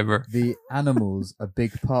cab driver the animals a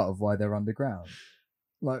big part of why they're underground.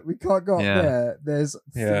 Like, we can't go up there. There's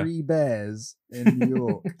 3 bears in New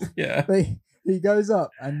York. He goes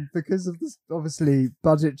up, and because of this, obviously,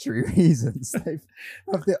 budgetary reasons, they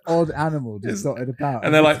have the odd animal just dotted about.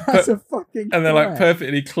 And they're like, like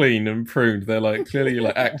perfectly clean and pruned. They're like, clearly,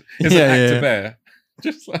 like, it's an actor bear.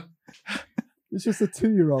 Just like. It's just a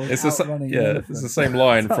 2-year-old. It's the same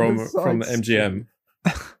line from the MGM.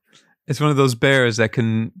 It's one of those bears that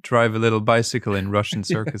can drive a little bicycle in Russian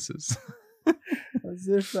circuses. As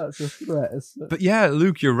if that's a threat. But yeah,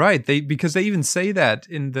 Luke, you're right. Because they even say that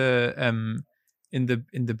in the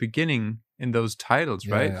beginning in those titles,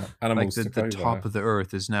 right? Yeah. Animals like the top of the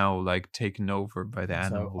earth is now like taken over by the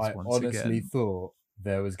animals. I honestly thought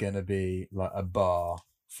there was going to be like a bar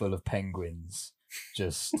full of penguins,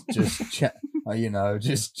 just just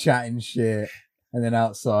chatting shit. And then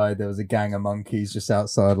outside there was a gang of monkeys just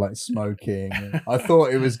outside, like smoking. I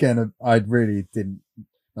thought it was I really didn't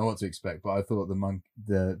know what to expect, but I thought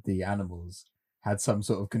the animals had some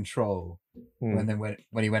sort of control. And then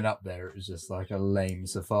when he went up there, it was just like a lame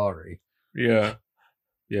safari. Yeah.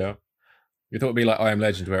 You thought it'd be like I Am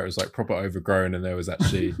Legend, where it was like proper overgrown, and there was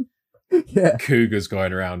actually cougars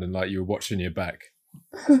going around, and like you were watching your back.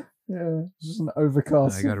 Yeah, just an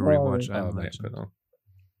overcast. I got to rewatch I Am Legend.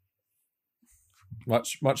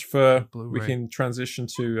 Much for Blu-ray. We can transition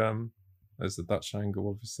to there's the Dutch angle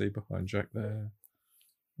obviously behind Jack there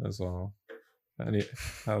as well.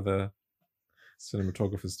 How the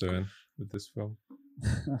cinematographer's doing with this film.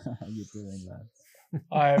 How you doing, lads?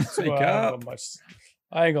 I haven't got much.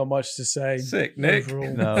 I ain't got much to say. Sick, Nick.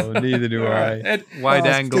 Overall. No, neither do I. Ed, Wide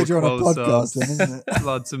it's angle good you're on a close podcast then, isn't it?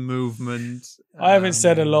 lots of movement. I haven't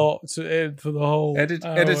said a lot for the whole hour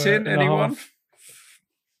editing, and a anyone? half.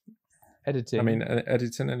 Editing. I mean,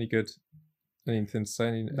 editing, any good? Anything to say?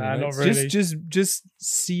 Any Nah, not notes? really. just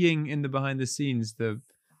seeing in the behind the scenes the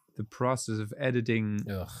process of editing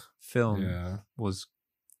film Yeah. was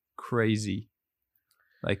crazy.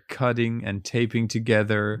 Like cutting and taping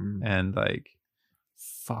together and like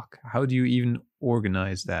fuck, how do you even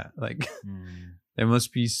organize that? Like there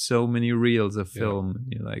must be so many reels of film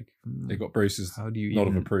and you're like They got Bruce's how do you nod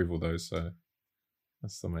even... of approval though, so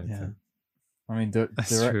that's the main thing. I mean,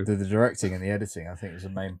 That's true. the directing and the editing, I think, was the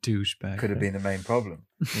main. douchebag. Could have been the main problem.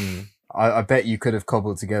 I bet you could have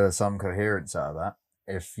cobbled together some coherence out of that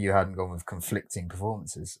if you hadn't gone with conflicting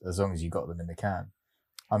performances, as long as you got them in the can.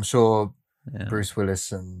 I'm sure Bruce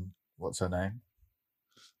Willis and what's her name?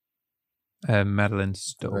 Madeline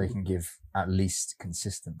Stowe. They can give at least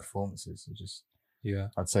consistent performances.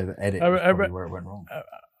 I'd say the edit I- was I probably re- where it went wrong.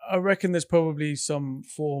 I reckon there's probably some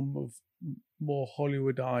form of more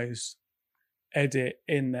Hollywoodized edit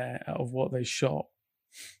in there out of what they shot.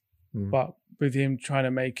 But with him trying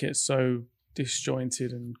to make it so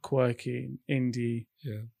disjointed and quirky and indie,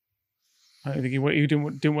 I don't think he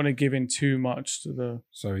didn't want to give in too much to the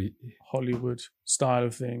Hollywood style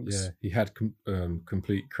of things. Yeah, he had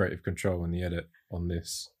complete creative control in the edit on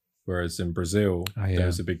this, whereas in Brazil there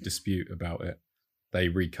was a big dispute about it. They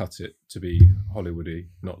recut it to be Hollywoody,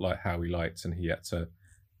 not like how he liked, and he had to.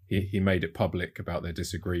 He made it public about their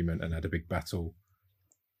disagreement and had a big battle.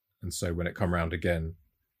 And so when it come round again,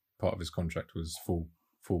 part of his contract was full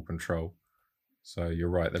control. So you're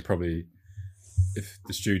right. They're probably, if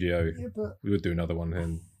the studio we would do another one,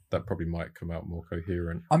 then that probably might come out more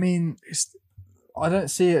coherent. I mean, I don't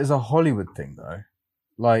see it as a Hollywood thing though.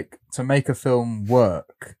 Like, to make a film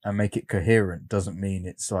work and make it coherent doesn't mean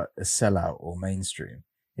it's like a sellout or mainstream.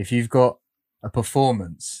 If you've got a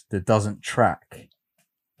performance that doesn't track,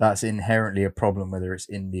 that's inherently a problem, whether it's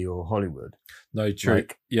indie or Hollywood. No, true.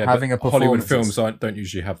 Like, yeah, having a Hollywood performance films don't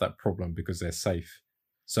usually have that problem because they're safe.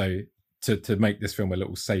 So to make this film a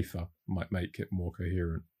little safer might make it more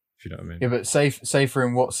coherent, if you know what I mean. Yeah, but safer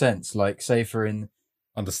in what sense? Like, safer in...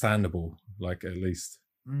 Understandable, like, at least.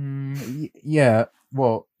 Yeah,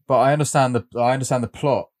 well, but I understand the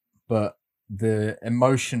plot, but the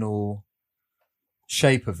emotional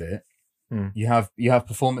shape of it, you have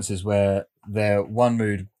performances where they're one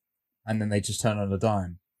mood and then they just turn on a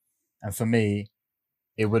dime. And for me,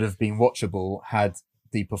 it would have been watchable had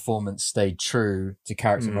the performance stayed true to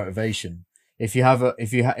character motivation. If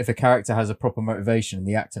a character has a proper motivation and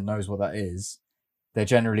the actor knows what that is, they're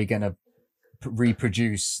generally going to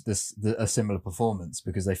reproduce a similar performance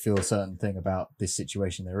because they feel a certain thing about this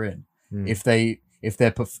situation they're in. If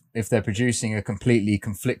they're producing a completely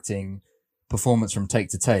conflicting performance from take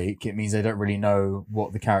to take, it means they don't really know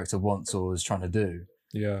what the character wants or is trying to do.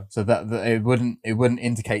 Yeah. So that it wouldn't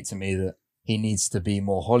indicate to me that he needs to be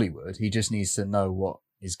more Hollywood. He just needs to know what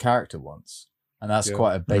his character wants, and that's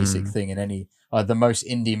quite a basic thing in any the most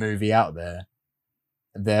indie movie out there.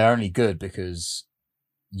 They're only good because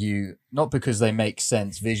not because they make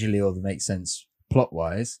sense visually or they make sense plot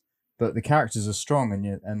wise, but the characters are strong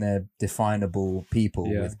and they're definable people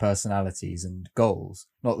with personalities and goals.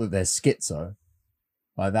 Not that they're schizo.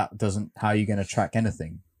 Like, that doesn't, how are you going to track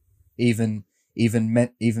anything? Even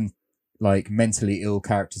like mentally ill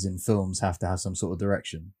characters in films have to have some sort of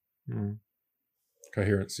direction.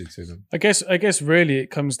 Coherency to them. I guess really it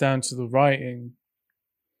comes down to the writing.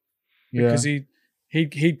 Because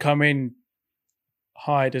he'd come in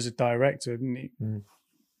hired as a director, didn't he?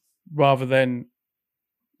 Rather than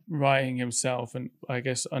writing himself and I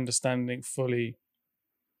guess understanding fully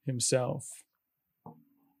himself.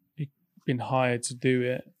 He'd been hired to do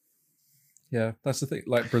it. Yeah, that's the thing.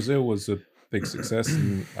 Like, Brazil was a big success,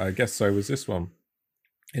 and I guess so was this one.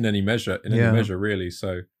 In any measure, really.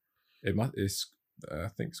 So I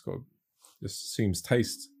think it's got just seems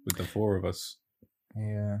taste with the four of us.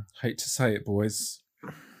 Yeah. Hate to say it, boys.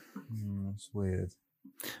 It's weird.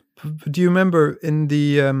 But do you remember in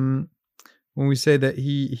the when we say that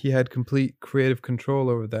he had complete creative control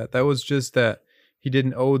over that? That was just that he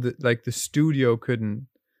didn't owe the studio couldn't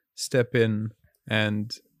step in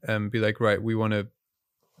and be like, right, we want to,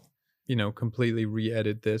 completely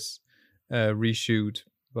re-edit this, reshoot,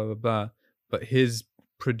 blah blah blah. But his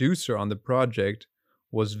producer on the project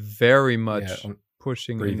was very much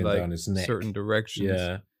pushing in down his neck. certain directions.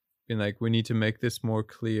 Yeah, being like, we need to make this more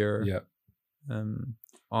clear. Yeah.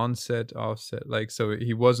 Onset, offset, like, so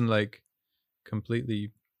he wasn't like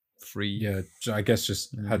completely free. Yeah, I guess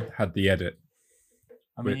just had the edit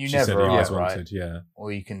I mean, which you he said never he are, always right? wanted. Yeah,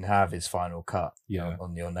 Or you can have his final cut Yeah.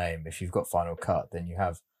 on your name. If you've got final cut, then you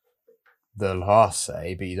have the last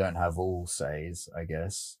say, but you don't have all says, I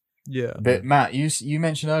guess. Yeah. But Matt, you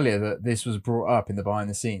mentioned earlier that this was brought up in the behind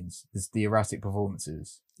the scenes, the erratic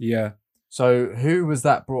performances. yeah. So who was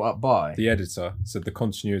that brought up by? The editor said the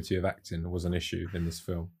continuity of acting was an issue in this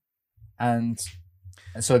film. And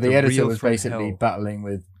so the The editor reel was from basically hell. battling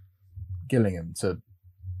with Gillingham to. Is that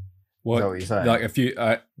What what you're saying? like a few?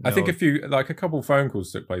 I think No. a few, like a couple phone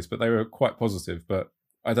calls took place, but they were quite positive. But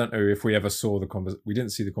I don't know if we ever saw we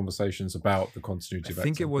didn't see the conversations about the continuity I of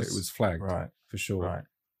think acting. it but was- it was flagged Right. for sure. Right.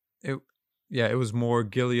 It was more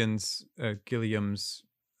Gilliam's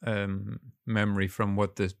memory from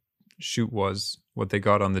what the shoot was, what they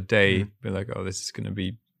got on the day. Be like, oh, this is gonna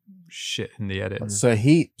be shit in the edit. So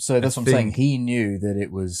that's what I'm saying. think- He knew that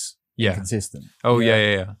it was Yeah. inconsistent. Oh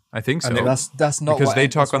yeah. I think so. And That's not because what, they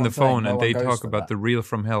that's talk what on the I'm saying. phone No and one they goes talk for about that. the reel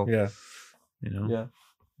from hell. Yeah, You know. yeah.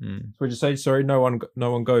 Mm. Would you say sorry? No one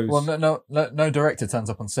goes. Well, no director turns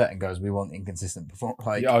up on set and goes, "We want inconsistent performance."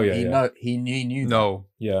 Like, Oh, yeah, he yeah. he knew that. No.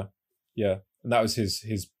 Yeah, and that was his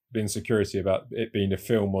insecurity about it being a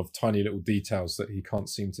film of tiny little details that he can't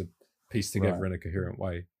seem to piece together Right. in a coherent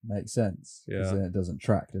way. Makes sense. Because Yeah. then it doesn't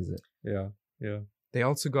track, does it? Yeah. They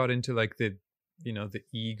also got into like the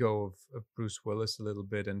ego of Bruce Willis a little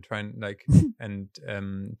bit and trying like and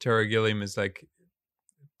Terry Gilliam is like,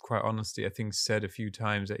 quite honestly, I think said a few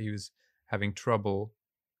times that he was having trouble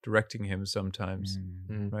directing him sometimes,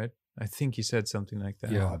 right? I think he said something like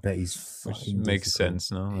that. Yeah. Oh, I bet he's Which fucking makes difficult.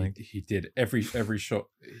 sense, no? Like He did every shot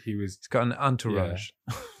he was. he's got an entourage.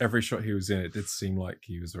 Every shot he was in, it did seem like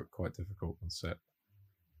he was quite difficult on set.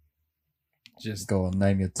 Just Go on,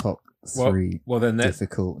 name your top three well then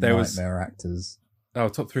difficult there was- nightmare actors.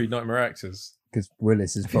 top 3 nightmare actors. Because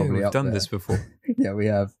Willis is I feel probably we've up done there. this before. Yeah, we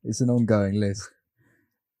have. It's an ongoing list.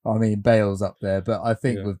 I mean, Bale's up there, but I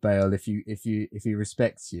think Yeah. with Bale, if he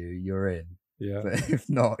respects you, you're in. Yeah. But if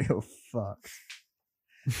not, you're fucked.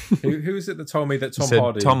 Who was it that told me that You Tom said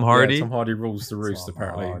Hardy? Tom Hardy? Yeah, Tom Hardy rules the roost Tom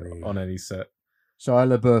apparently Hardy. on any set.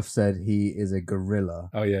 Shia LaBeouf said he is a gorilla.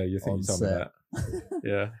 Oh yeah, you think On you told me set. that?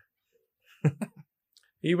 Yeah.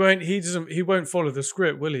 He won't. He doesn't. He won't follow the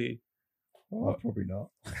script, will he? Oh, probably not.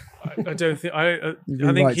 I don't think. I He think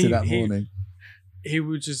rewrites it that morning. he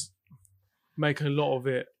would just make a lot of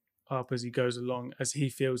it up as he goes along, as he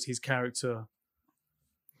feels his character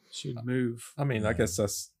should move. I mean, I guess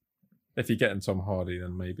that's if you're getting Tom Hardy,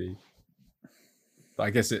 then maybe. But I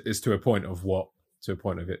guess it is to a point of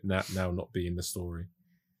it now not being the story.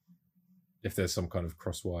 If there's some kind of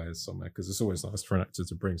cross wires somewhere, because it's always nice for an actor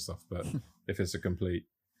to bring stuff, but if it's a complete,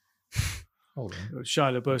 hold on,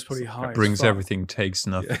 Shia LaBeouf's probably high. as Brings fuck. everything, takes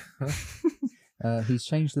nothing. He's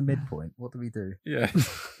changed the midpoint. What do we do? yeah.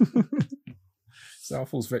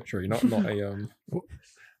 Southall's victory, not a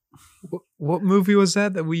What movie was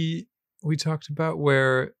that we talked about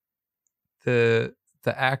where the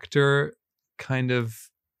actor kind of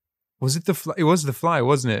was it the Fly? It was the Fly,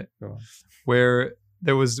 wasn't it? Go on. Where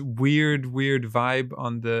there was weird vibe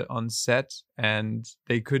on set, and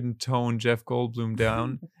they couldn't tone Jeff Goldblum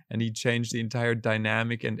down, and he changed the entire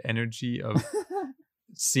dynamic and energy of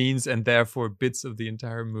scenes, and therefore bits of the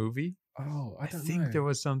entire movie. Oh, I I don't think know. there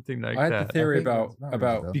was something like I had that the theory I think about that rings a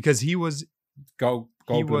bell. because he was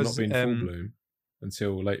Goldblum was, not being full bloom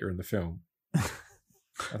until later in the film. I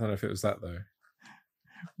don't know if it was that though.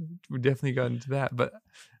 we definitely got into that, but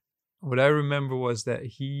what I remember was that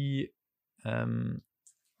he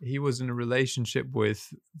was in a relationship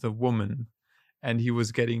with the woman, and he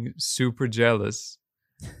was getting super jealous,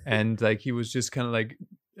 and like he was just kind of like,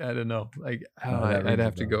 I don't know, like Oh, that I'd rings a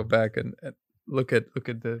have to bell. go back and look at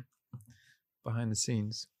the behind the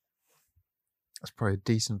scenes. That's probably a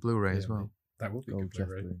decent Blu-ray as Yeah, well. That would be Gold good Jeff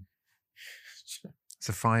Blu-ray. Blume. It's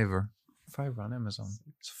a $5 on Amazon.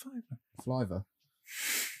 It's a $5. Flyver.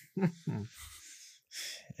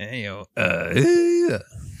 Hey yo,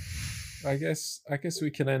 I guess we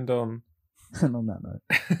can end on And on that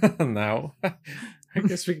note, now. I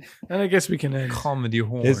guess we can end. comedy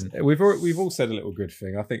horn. We've all said a little good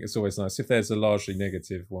thing. I think it's always nice if there's a largely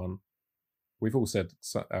negative one. We've all said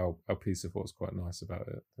our piece of what's quite nice about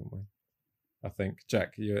it, haven't we? I think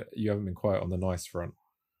Jack, you haven't been quiet on the nice front.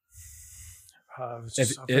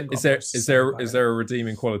 Is there a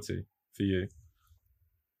redeeming quality for you?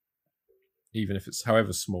 Even if it's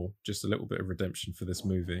however small, just a little bit of redemption for this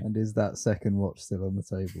movie. and is that second watch still on the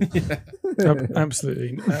table?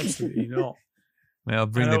 Absolutely not. Well, I'll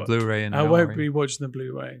bring I the know- Blu-ray in. I don't won't worry. be watching the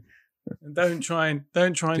Bluray. And don't try and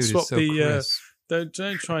Dude, it's swap so the crisp. Don't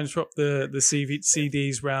try and swap the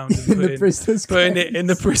CDs round and In the prisoner's putting case. it in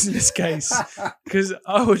the prisoner's case, because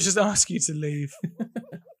I would just ask you to leave.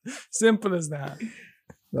 Simple as that.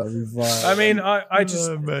 That'd be vile. I mean, I just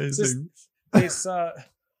Amazing. it's I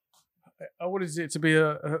wanted it to be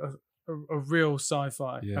a real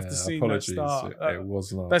sci-fi. Yeah, After seeing apologies. that start, It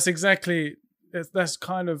was not. that's exactly. That's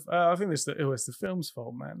kind of. I think it's the film's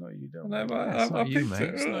fault, man. Not you. Don't. No, but It's not you, picked mate.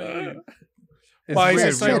 it. It's not you. It's Why is weird.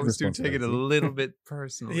 it so- We always do take it a responsibility? little bit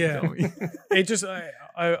personally, Yeah. don't we? It just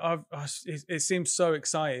it seems so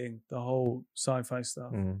exciting, the whole sci-fi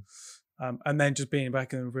stuff, Mm, and then just being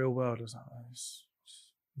back in the real world, I was like, I was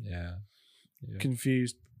yeah.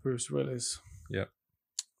 confused. Bruce Willis. Yep.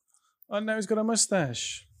 I know he's got a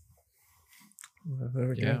mustache. Well, there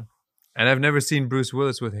we Yeah. go. And I've never seen Bruce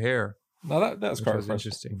Willis with hair. No, that's Which quite was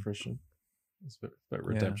interesting. interesting. It's a bit of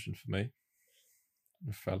redemption for me.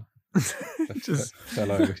 A fella. Just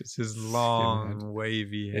fellow. Just his long,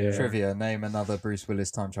 wavy hair. Yeah. Trivia: name another Bruce Willis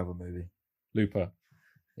time travel movie. Looper.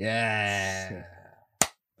 Yeah.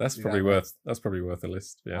 That's Yeah, probably right. worth a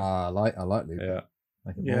list. Yeah. I like Looper. Yeah.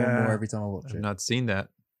 Like it more and Yeah. more every time I watch I've it. not seen that.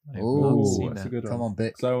 I've Ooh, not Ooh, seen that's a that. good Come one. on,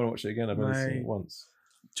 Bick. So I want to watch it again. I've only seen Mate. it once.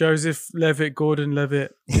 Joseph Levitt, Gordon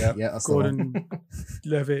Levitt, Yeah. Yeah, that's the one. Gordon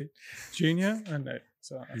Levitt Jr. I know.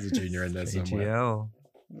 So He's a junior in there somewhere. AGL.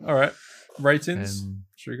 All right. Ratings. Um,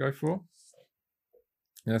 Should we go for?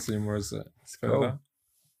 Yeah, see more as it go. further.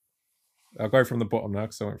 I'll go from the bottom now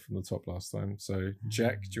because I went from the top last time. So,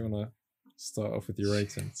 Jack, do you want to start off with your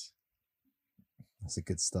ratings? That's a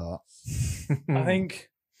good start. I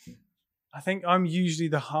think I'm usually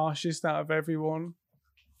the harshest out of everyone.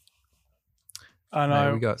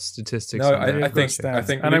 And we got statistics. No, on that. I got think stats.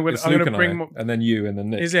 Luke, And I'm gonna- it's I'm Luke gonna and bring I, mo- and then you, and then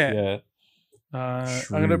Nick. Is it? Yeah. I'm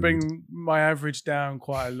gonna Shrewd. bring my average down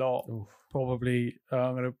quite a lot. Oof. Probably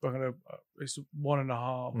I'm gonna it's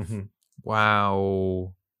 1.5. Mhm.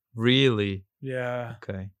 Wow. Really? Yeah,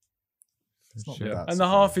 Okay. It's not Sure. that and the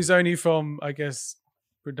half surprising. is only from, I guess,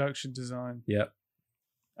 production design Yep.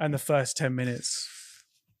 and the first 10 minutes,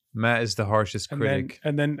 Matt is the harshest and critic.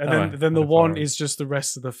 then Oh, then the I'm one fine. is just the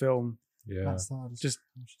rest of the film, Yeah. That's the hardest.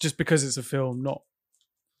 just because it's a film, not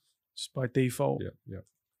just by default. Yep. Yep.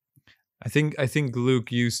 I think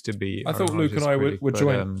Luke used to be. I our thought Luke and harshest I critic, would but,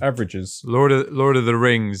 join averages. Lord of the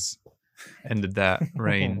Rings ended that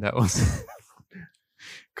reign. That was a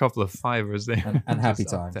couple of fivers there. And Happy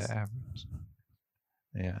Just up Times. to average.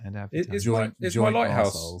 Yeah, and happy It- times. it's Joint- my joint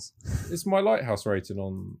lighthouse. arseholes. It's my lighthouse rating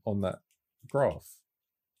on that graph.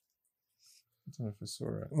 I don't know if I saw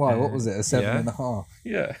it. Why? What was it? A 7.5.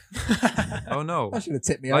 Yeah. Oh no, That should have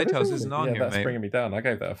tipped me Lighthouse over. isn't on yeah, here, that's mate. bringing me down. I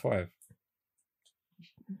gave that a 5.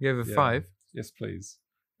 You have a Yeah. 5. Yes, please,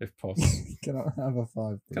 if possible. Can I have a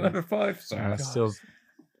 5? Can I have a 5? Ah, Sorry. still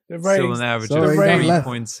The still ratings, an average Sorry, of don't laugh.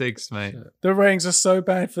 3.6, mate. the ratings are so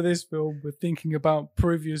bad for this film. We're thinking about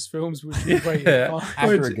previous films which we rated. Yeah. five.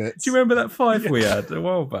 Aggregates. Do you remember that 5 we had a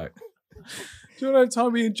while back? Do you know the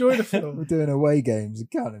time we enjoyed the We're film? doing away games and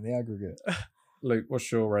counting the aggregate. Luke,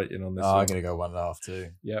 what's your rating on this? Oh, one? I'm going to go 1.5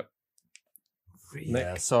 too. Yep.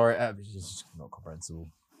 Yeah, sorry. It's just not comprehensible.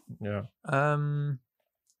 Yeah. I'm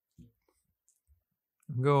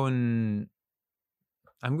going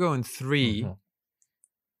 3.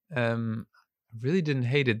 Mhm. I really didn't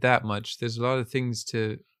hate it that much. There's a lot of things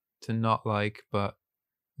to not like, but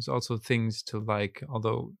there's also things to like.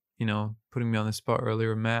 Although, putting me on the spot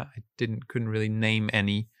earlier, Matt, I couldn't really name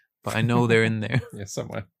any, but I know they're in there. Yeah,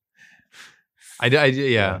 somewhere.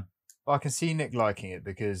 Yeah. But I can see Nick liking it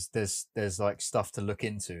because there's like stuff to look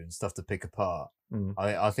into and stuff to pick apart. Mm.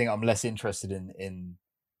 I think I'm less interested in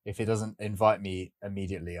if it doesn't invite me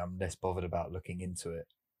immediately, I'm less bothered about looking into it.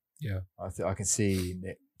 Yeah. I can see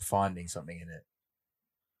Nick finding something in it.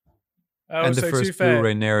 And the Also, to be first fair,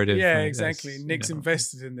 Blu-ray narrative. yeah, mate, exactly. that's, Nick's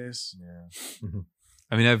invested in this. Yeah.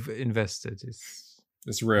 I mean, I've invested.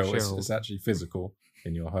 It's real. It's Shareholder. actually physical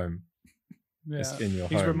in your home. Yeah, It's in your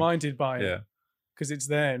he's home. reminded by it Yeah. because it's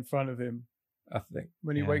there in front of him I think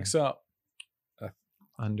when he Yeah. wakes up.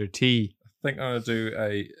 Under T. I'm gonna do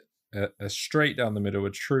a straight down the middle, a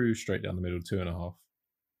true straight down the middle, 2.5.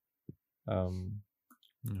 All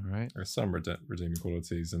right. There's some redeeming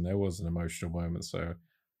qualities, and there was an emotional moment, so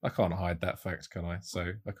I can't hide that fact, can I? So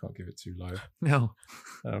I can't give it too low. No,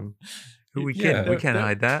 Um, we yeah, can't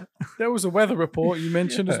hide that. There was a weather report you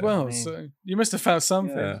mentioned as Yeah, well, I mean- so you must have found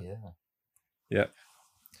something. Yeah. Yeah.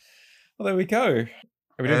 well, there we go.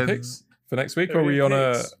 Are we doing picks for next week, or are we on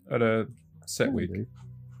a set week?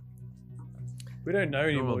 We don't know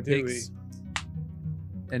anymore, Normal do we? picks.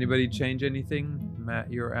 Anybody change anything? Matt,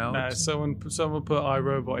 you're out. No, someone put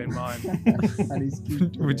iRobot in mine. And he's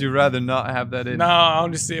keeping Would it. you rather not have that in? No,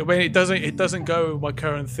 honestly, I mean, it doesn't go with my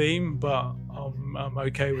current theme, but I'm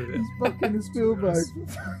okay with it. He's fucking the Spielberg.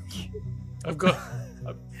 I've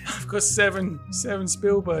got seven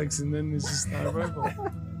Spielbergs, and then there's just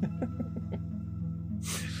iRobot.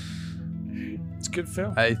 It's a good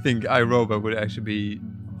film. I think iRobot would actually be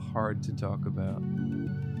hard to talk about.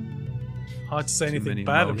 Hard to say Too anything many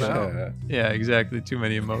bad emotions. about. Yeah, exactly. Too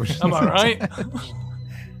many emotions. Am I right?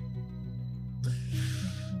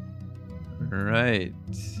 Right.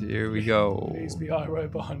 Here we go. Please be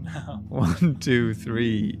iRobot now. 1, 2,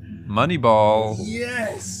 3. Moneyball.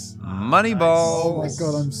 Yes. Moneyball. Oh my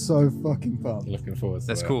god, I'm so fucking pumped. Looking forward to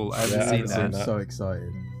That's that. cool. I Yeah, haven't seen I'm that. so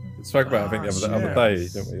excited. We spoke about it, I think, the other day,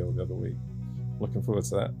 yes. didn't we, or the other week? Looking forward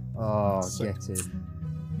to that. Oh, So- get in. Me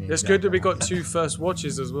and It's Jack good that are we got happy. 2 first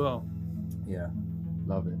watches as well. Yeah,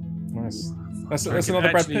 love it. Nice. That's I can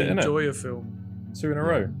another Brad actually Pitt, isn't it? enjoy a film. 2 in a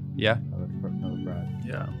row. Yeah. Another Brad.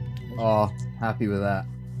 Yeah. Oh, happy with that.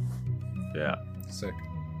 Yeah. Sick.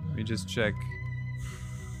 Let me just check.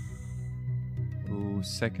 Ooh,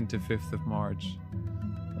 2nd to 5th of March.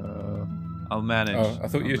 I'll manage. Oh, I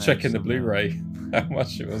thought I'll you were manage checking the somehow. Blu-ray. How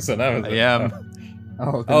much it was on Amazon. I am.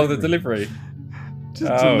 Oh, the delivery.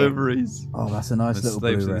 Just Oh. deliveries. Oh, that's a nice I'm a little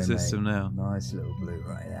slave to Blu-ray, the system mate. now. Nice little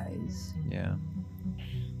Blu-ray, that is. Yeah.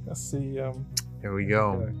 That's the Here we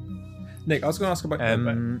go. Nick, I was going to ask about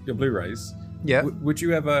your Blu-rays. Yeah. Would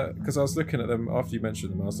you ever? Because I was looking at them after you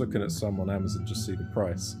mentioned them. I was looking at some on Amazon just to see the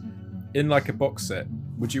price. In like a box set,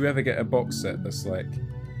 would you ever get a box set that's like,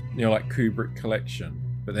 like Kubrick collection,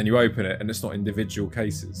 but then you open it and it's not individual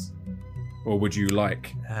cases? Or would you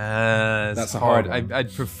like? That's That's a hard. hard one.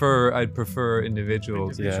 I'd prefer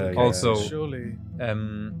individuals. Yeah, Also, surely.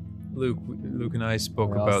 Luke and I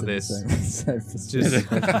spoke I asked about him the this.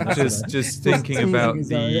 same Just thinking about his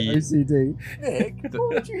the OCD. Nick, what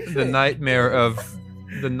would you the think? nightmare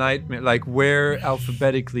like where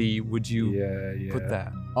alphabetically would you put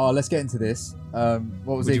that? Oh, let's get into this. What was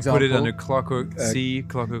Would the you example? put it under Clockwork C,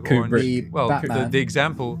 Clockwork Kubrick. Orange? The Well, Batman. the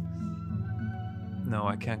example. No,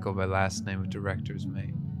 I can't go by last name of directors,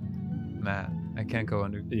 mate. Matt, I can't go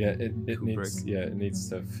under. Yeah, it Kubrick. needs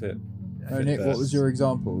to fit. No, fit Nick, what was best. your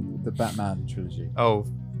example? The Batman trilogy. Oh,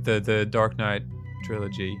 the Dark Knight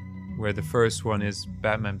trilogy, where the first one is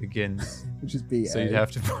Batman Begins. Which is B. So you'd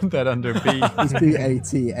have to put that under B. It's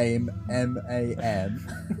BATMAN.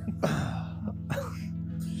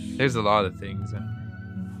 There's a lot of things.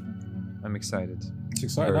 I'm excited. It's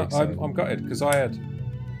exciting. Very excited. I'm gutted because I had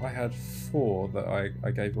 4 that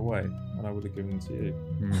I gave away, and I would have given to you.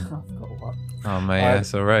 I've got one. Oh man, I-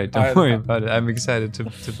 that's all right. I- Don't worry about it. I'm excited to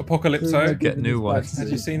Apocalypto. Get new ones. Had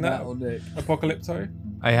you seen that? Matt or Nick? Apocalypto.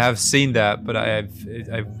 I have seen that, but I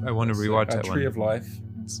want to rewatch that Tree one. of Life.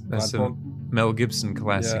 That's And a Mel Gibson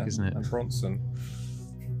classic, yeah, isn't it? And Bronson.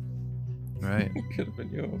 Right. It could have been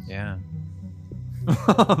yours. Yeah.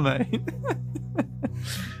 Oh man.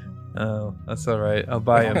 Oh, that's all right. I'll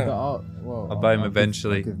buy him. Well, I'll buy him give-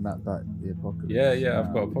 eventually. I'll give Matt back the Apocalypse. Yeah, yeah,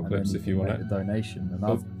 I've got and Apocalypse then if you you can want make it. the donation. And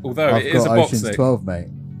Although I've it is a got box, Ocean's Nick. 12, mate.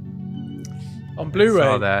 On Blu-ray.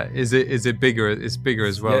 Saw that. Is it bigger? It's bigger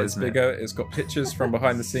as well, Yeah, it's isn't bigger. It's got pictures from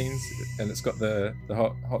behind the scenes, and it's got the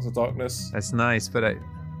Hearts of Darkness. it? That's nice, but I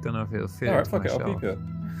don't know if it'll fit. All right, into fuck my it, I'll shelf. keep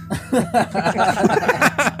it.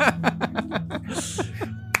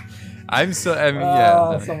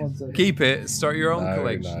 Yeah. someone said- Keep it. Start your own No,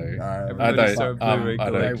 collection. no. Everybody I don't. start a Blu-ray I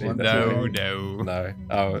don't collection. keep No, it. no.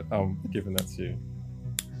 No, I'm giving that to you.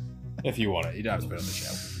 If you want it, you don't have to put it on the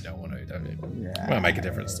shelf. If you don't want it, don't you? Yeah. It won't make a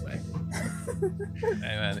difference to me. Hey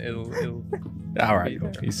man, it'll All right,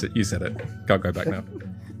 you said it. Can't go back now.